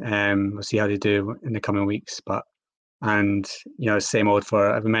days. We'll see how they do in the coming weeks. But And, same old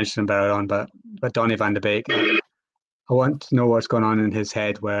for, I've mentioned him earlier on, but Donny van de Beek, I want to know what's going on in his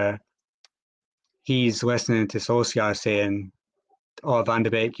head where he's listening to Solskjaer saying, "Oh, Van de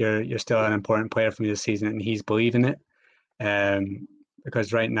Beek, you're still an important player for me this season," and he's believing it.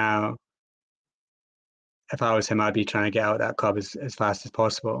 Because right now, if I was him, I'd be trying to get out of that club as fast as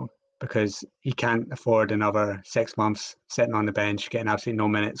possible, because he can't afford another 6 months sitting on the bench, getting absolutely no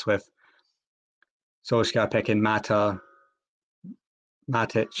minutes with Solskjaer picking Matic.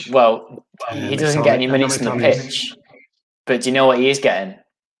 Well, he doesn't get any minutes on the pitch, but do you know what he is getting?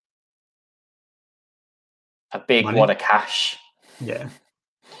 A big wad of cash. Yeah.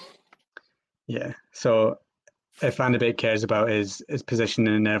 So if Van de Beek cares about his position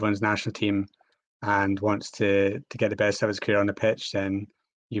in everyone's national team and wants to get the best of his career on the pitch, then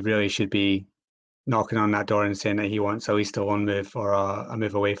you really should be knocking on that door and saying that he wants at least a loan move or a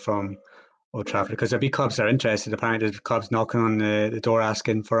move away from Old Trafford, because there'll be clubs that are interested. Apparently there's clubs knocking on the door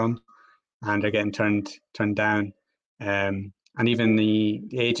asking for him, and they're getting turned down. And even the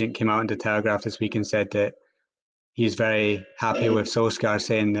agent came out in the Telegraph this week and said that he's very happy with Solskjaer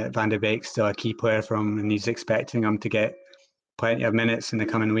saying that Van de Beek's still a key player for him, and he's expecting him to get plenty of minutes in the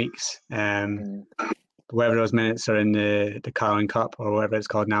coming weeks. Whether those minutes are in the Carling Cup or whatever it's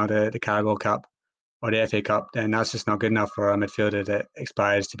called now, the Carabao Cup or the FA Cup, then that's just not good enough for a midfielder that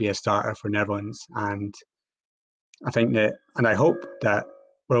aspires to be a starter for Netherlands. And I think that, and I hope that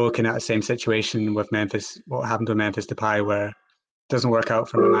we're looking at the same situation with Memphis, what happened with Memphis Depay, where it doesn't work out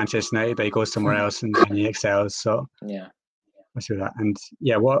for Manchester United, but he goes somewhere else and he excels. So yeah, we'll see that. And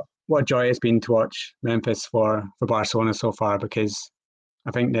yeah, what joy it's been to watch Memphis for Barcelona so far, because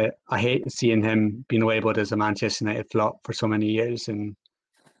I think that I hate seeing him being labelled as a Manchester United flop for so many years. And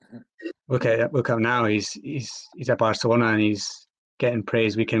look at him now. He's at Barcelona and he's getting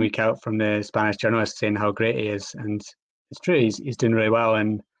praise week in, week out from the Spanish journalists saying how great he is. And it's true, he's doing really well,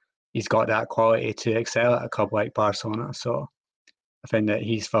 and he's got that quality to excel at a club like Barcelona. So I think that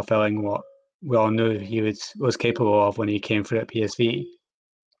he's fulfilling what we all knew he was capable of when he came through at PSV.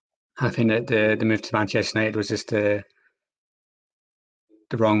 I think that the move to Manchester United was just the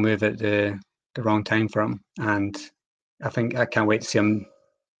wrong move at the wrong time for him. And I think I can't wait to see him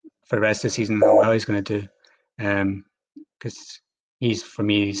for the rest of the season, how well he's going to do. Because he's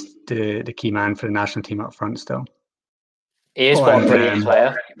the key man for the national team up front still. He is a brilliant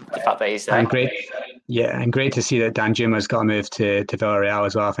player. The fact that he's there. And great to see that Danjuma's got a move to Villarreal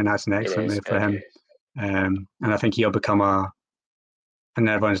as well. I think that's an excellent move for him. And I think he'll become a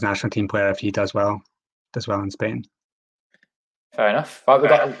Netherlands national team player if he does well in Spain. Fair enough. Right, we've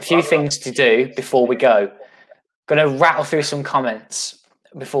got a few things to do before we go. Going to rattle through some comments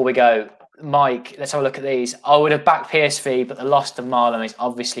before we go. Mike, let's have a look at these. I would have backed PSV, but the loss to Marlon is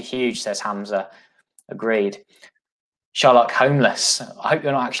obviously huge, says Hamza. Agreed. Sherlock, homeless. I hope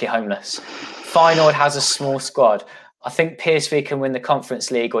you're not actually homeless. Feyenoord has a small squad. I think PSV can win the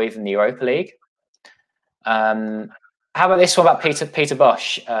Conference League or even the Europa League. How about this one about Peter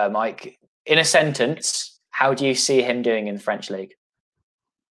Bosch, Mike? In a sentence, how do you see him doing in the French league?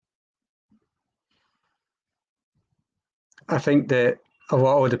 I think that a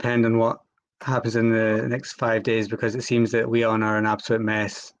lot will depend on what happens in the next 5 days, because it seems that Lyon are an absolute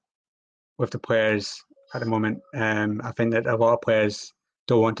mess with the players at the moment. I think that a lot of players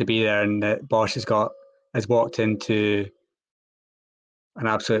don't want to be there, and that Bosch has walked into an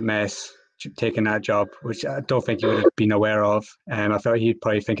absolute mess taking that job, which I don't think he would have been aware of. I felt he'd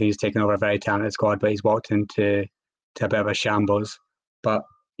probably thinking he's taken over a very talented squad, but he's walked into a bit of a shambles. But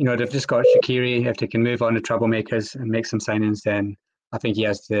they've just got Shaqiri. If they can move on to troublemakers and make some signings, then I think he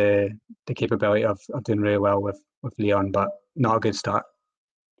has the capability of doing really well with Lyon, but not a good start.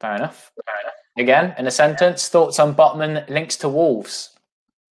 Fair enough. Again, in a sentence, thoughts on Botman links to Wolves?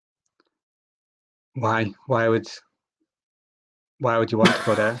 Why would you want to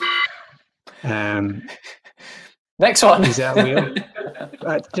go there? Next one. Is that real?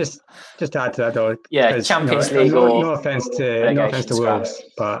 Just add to that though. Yeah, Champions League. No offense to Wolves,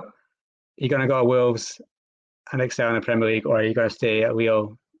 but you're gonna go to Wolves and excel in the Premier League, or you're gonna stay at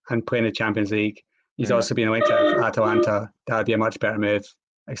Lille and play in the Champions League. He's also been linked to Atalanta. That would be a much better move.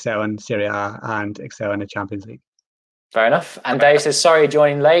 Excel in Serie A and excel in the Champions League. Fair enough. And Dave says, sorry,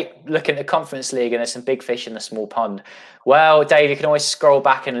 joining late. Looking at the Conference League, and there's some big fish in the small pond. Well, Dave, you can always scroll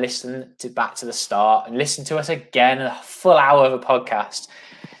back and listen back to the start and listen to us again, a full hour of a podcast.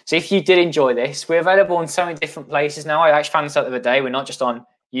 So if you did enjoy this, we're available in so many different places now. I actually found this out the other day. We're not just on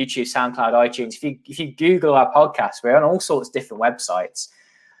YouTube, SoundCloud, iTunes. If you Google our podcast, we're on all sorts of different websites.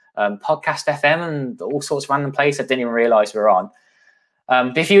 Podcast FM and all sorts of random places I didn't even realise we were on.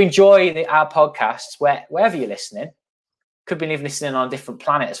 But if you enjoy our podcasts, wherever you're listening, could be even listening on a different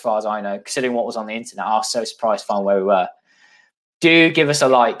planet, as far as I know, considering what was on the internet. I was so surprised to find where we were. Do give us a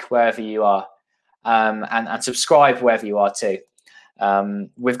like wherever you are, and subscribe wherever you are too.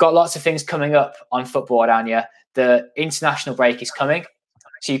 We've got lots of things coming up on Football Adania. The international break is coming,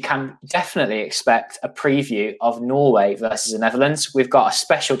 so you can definitely expect a preview of Norway versus the Netherlands. We've got a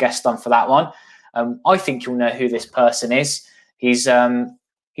special guest on for that one. I think you'll know who this person is. He's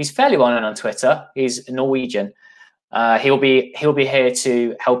fairly well known on Twitter. He's Norwegian. He'll be here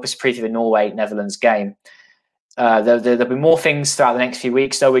to help us preview the Norway-Netherlands game. There'll be more things throughout the next few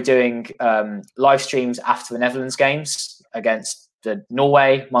weeks. So we're doing live streams after the Netherlands games against the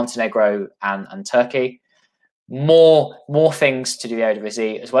Norway, Montenegro, and Turkey. More things to do the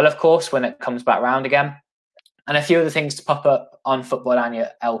Eredivisie as well, of course, when it comes back round again. And a few other things to pop up on Football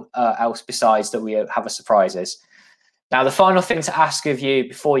Adania else besides that we have as surprises. Now, the final thing to ask of you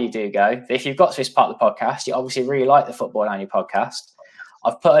before you do go, if you've got to this part of the podcast, you obviously really like the Football Adania podcast.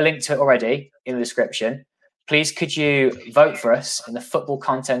 I've put a link to it already in the description. Please could you vote for us in the Football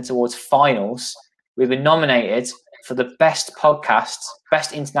Content Awards finals? We've been nominated for the best podcast,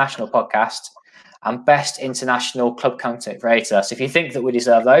 best international podcast, and best international club content creator. So if you think that we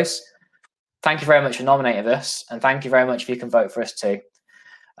deserve those, thank you very much for nominating us, and thank you very much if you can vote for us too.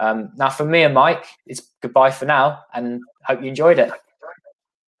 Now, from me and Mike, it's goodbye for now, and hope you enjoyed it.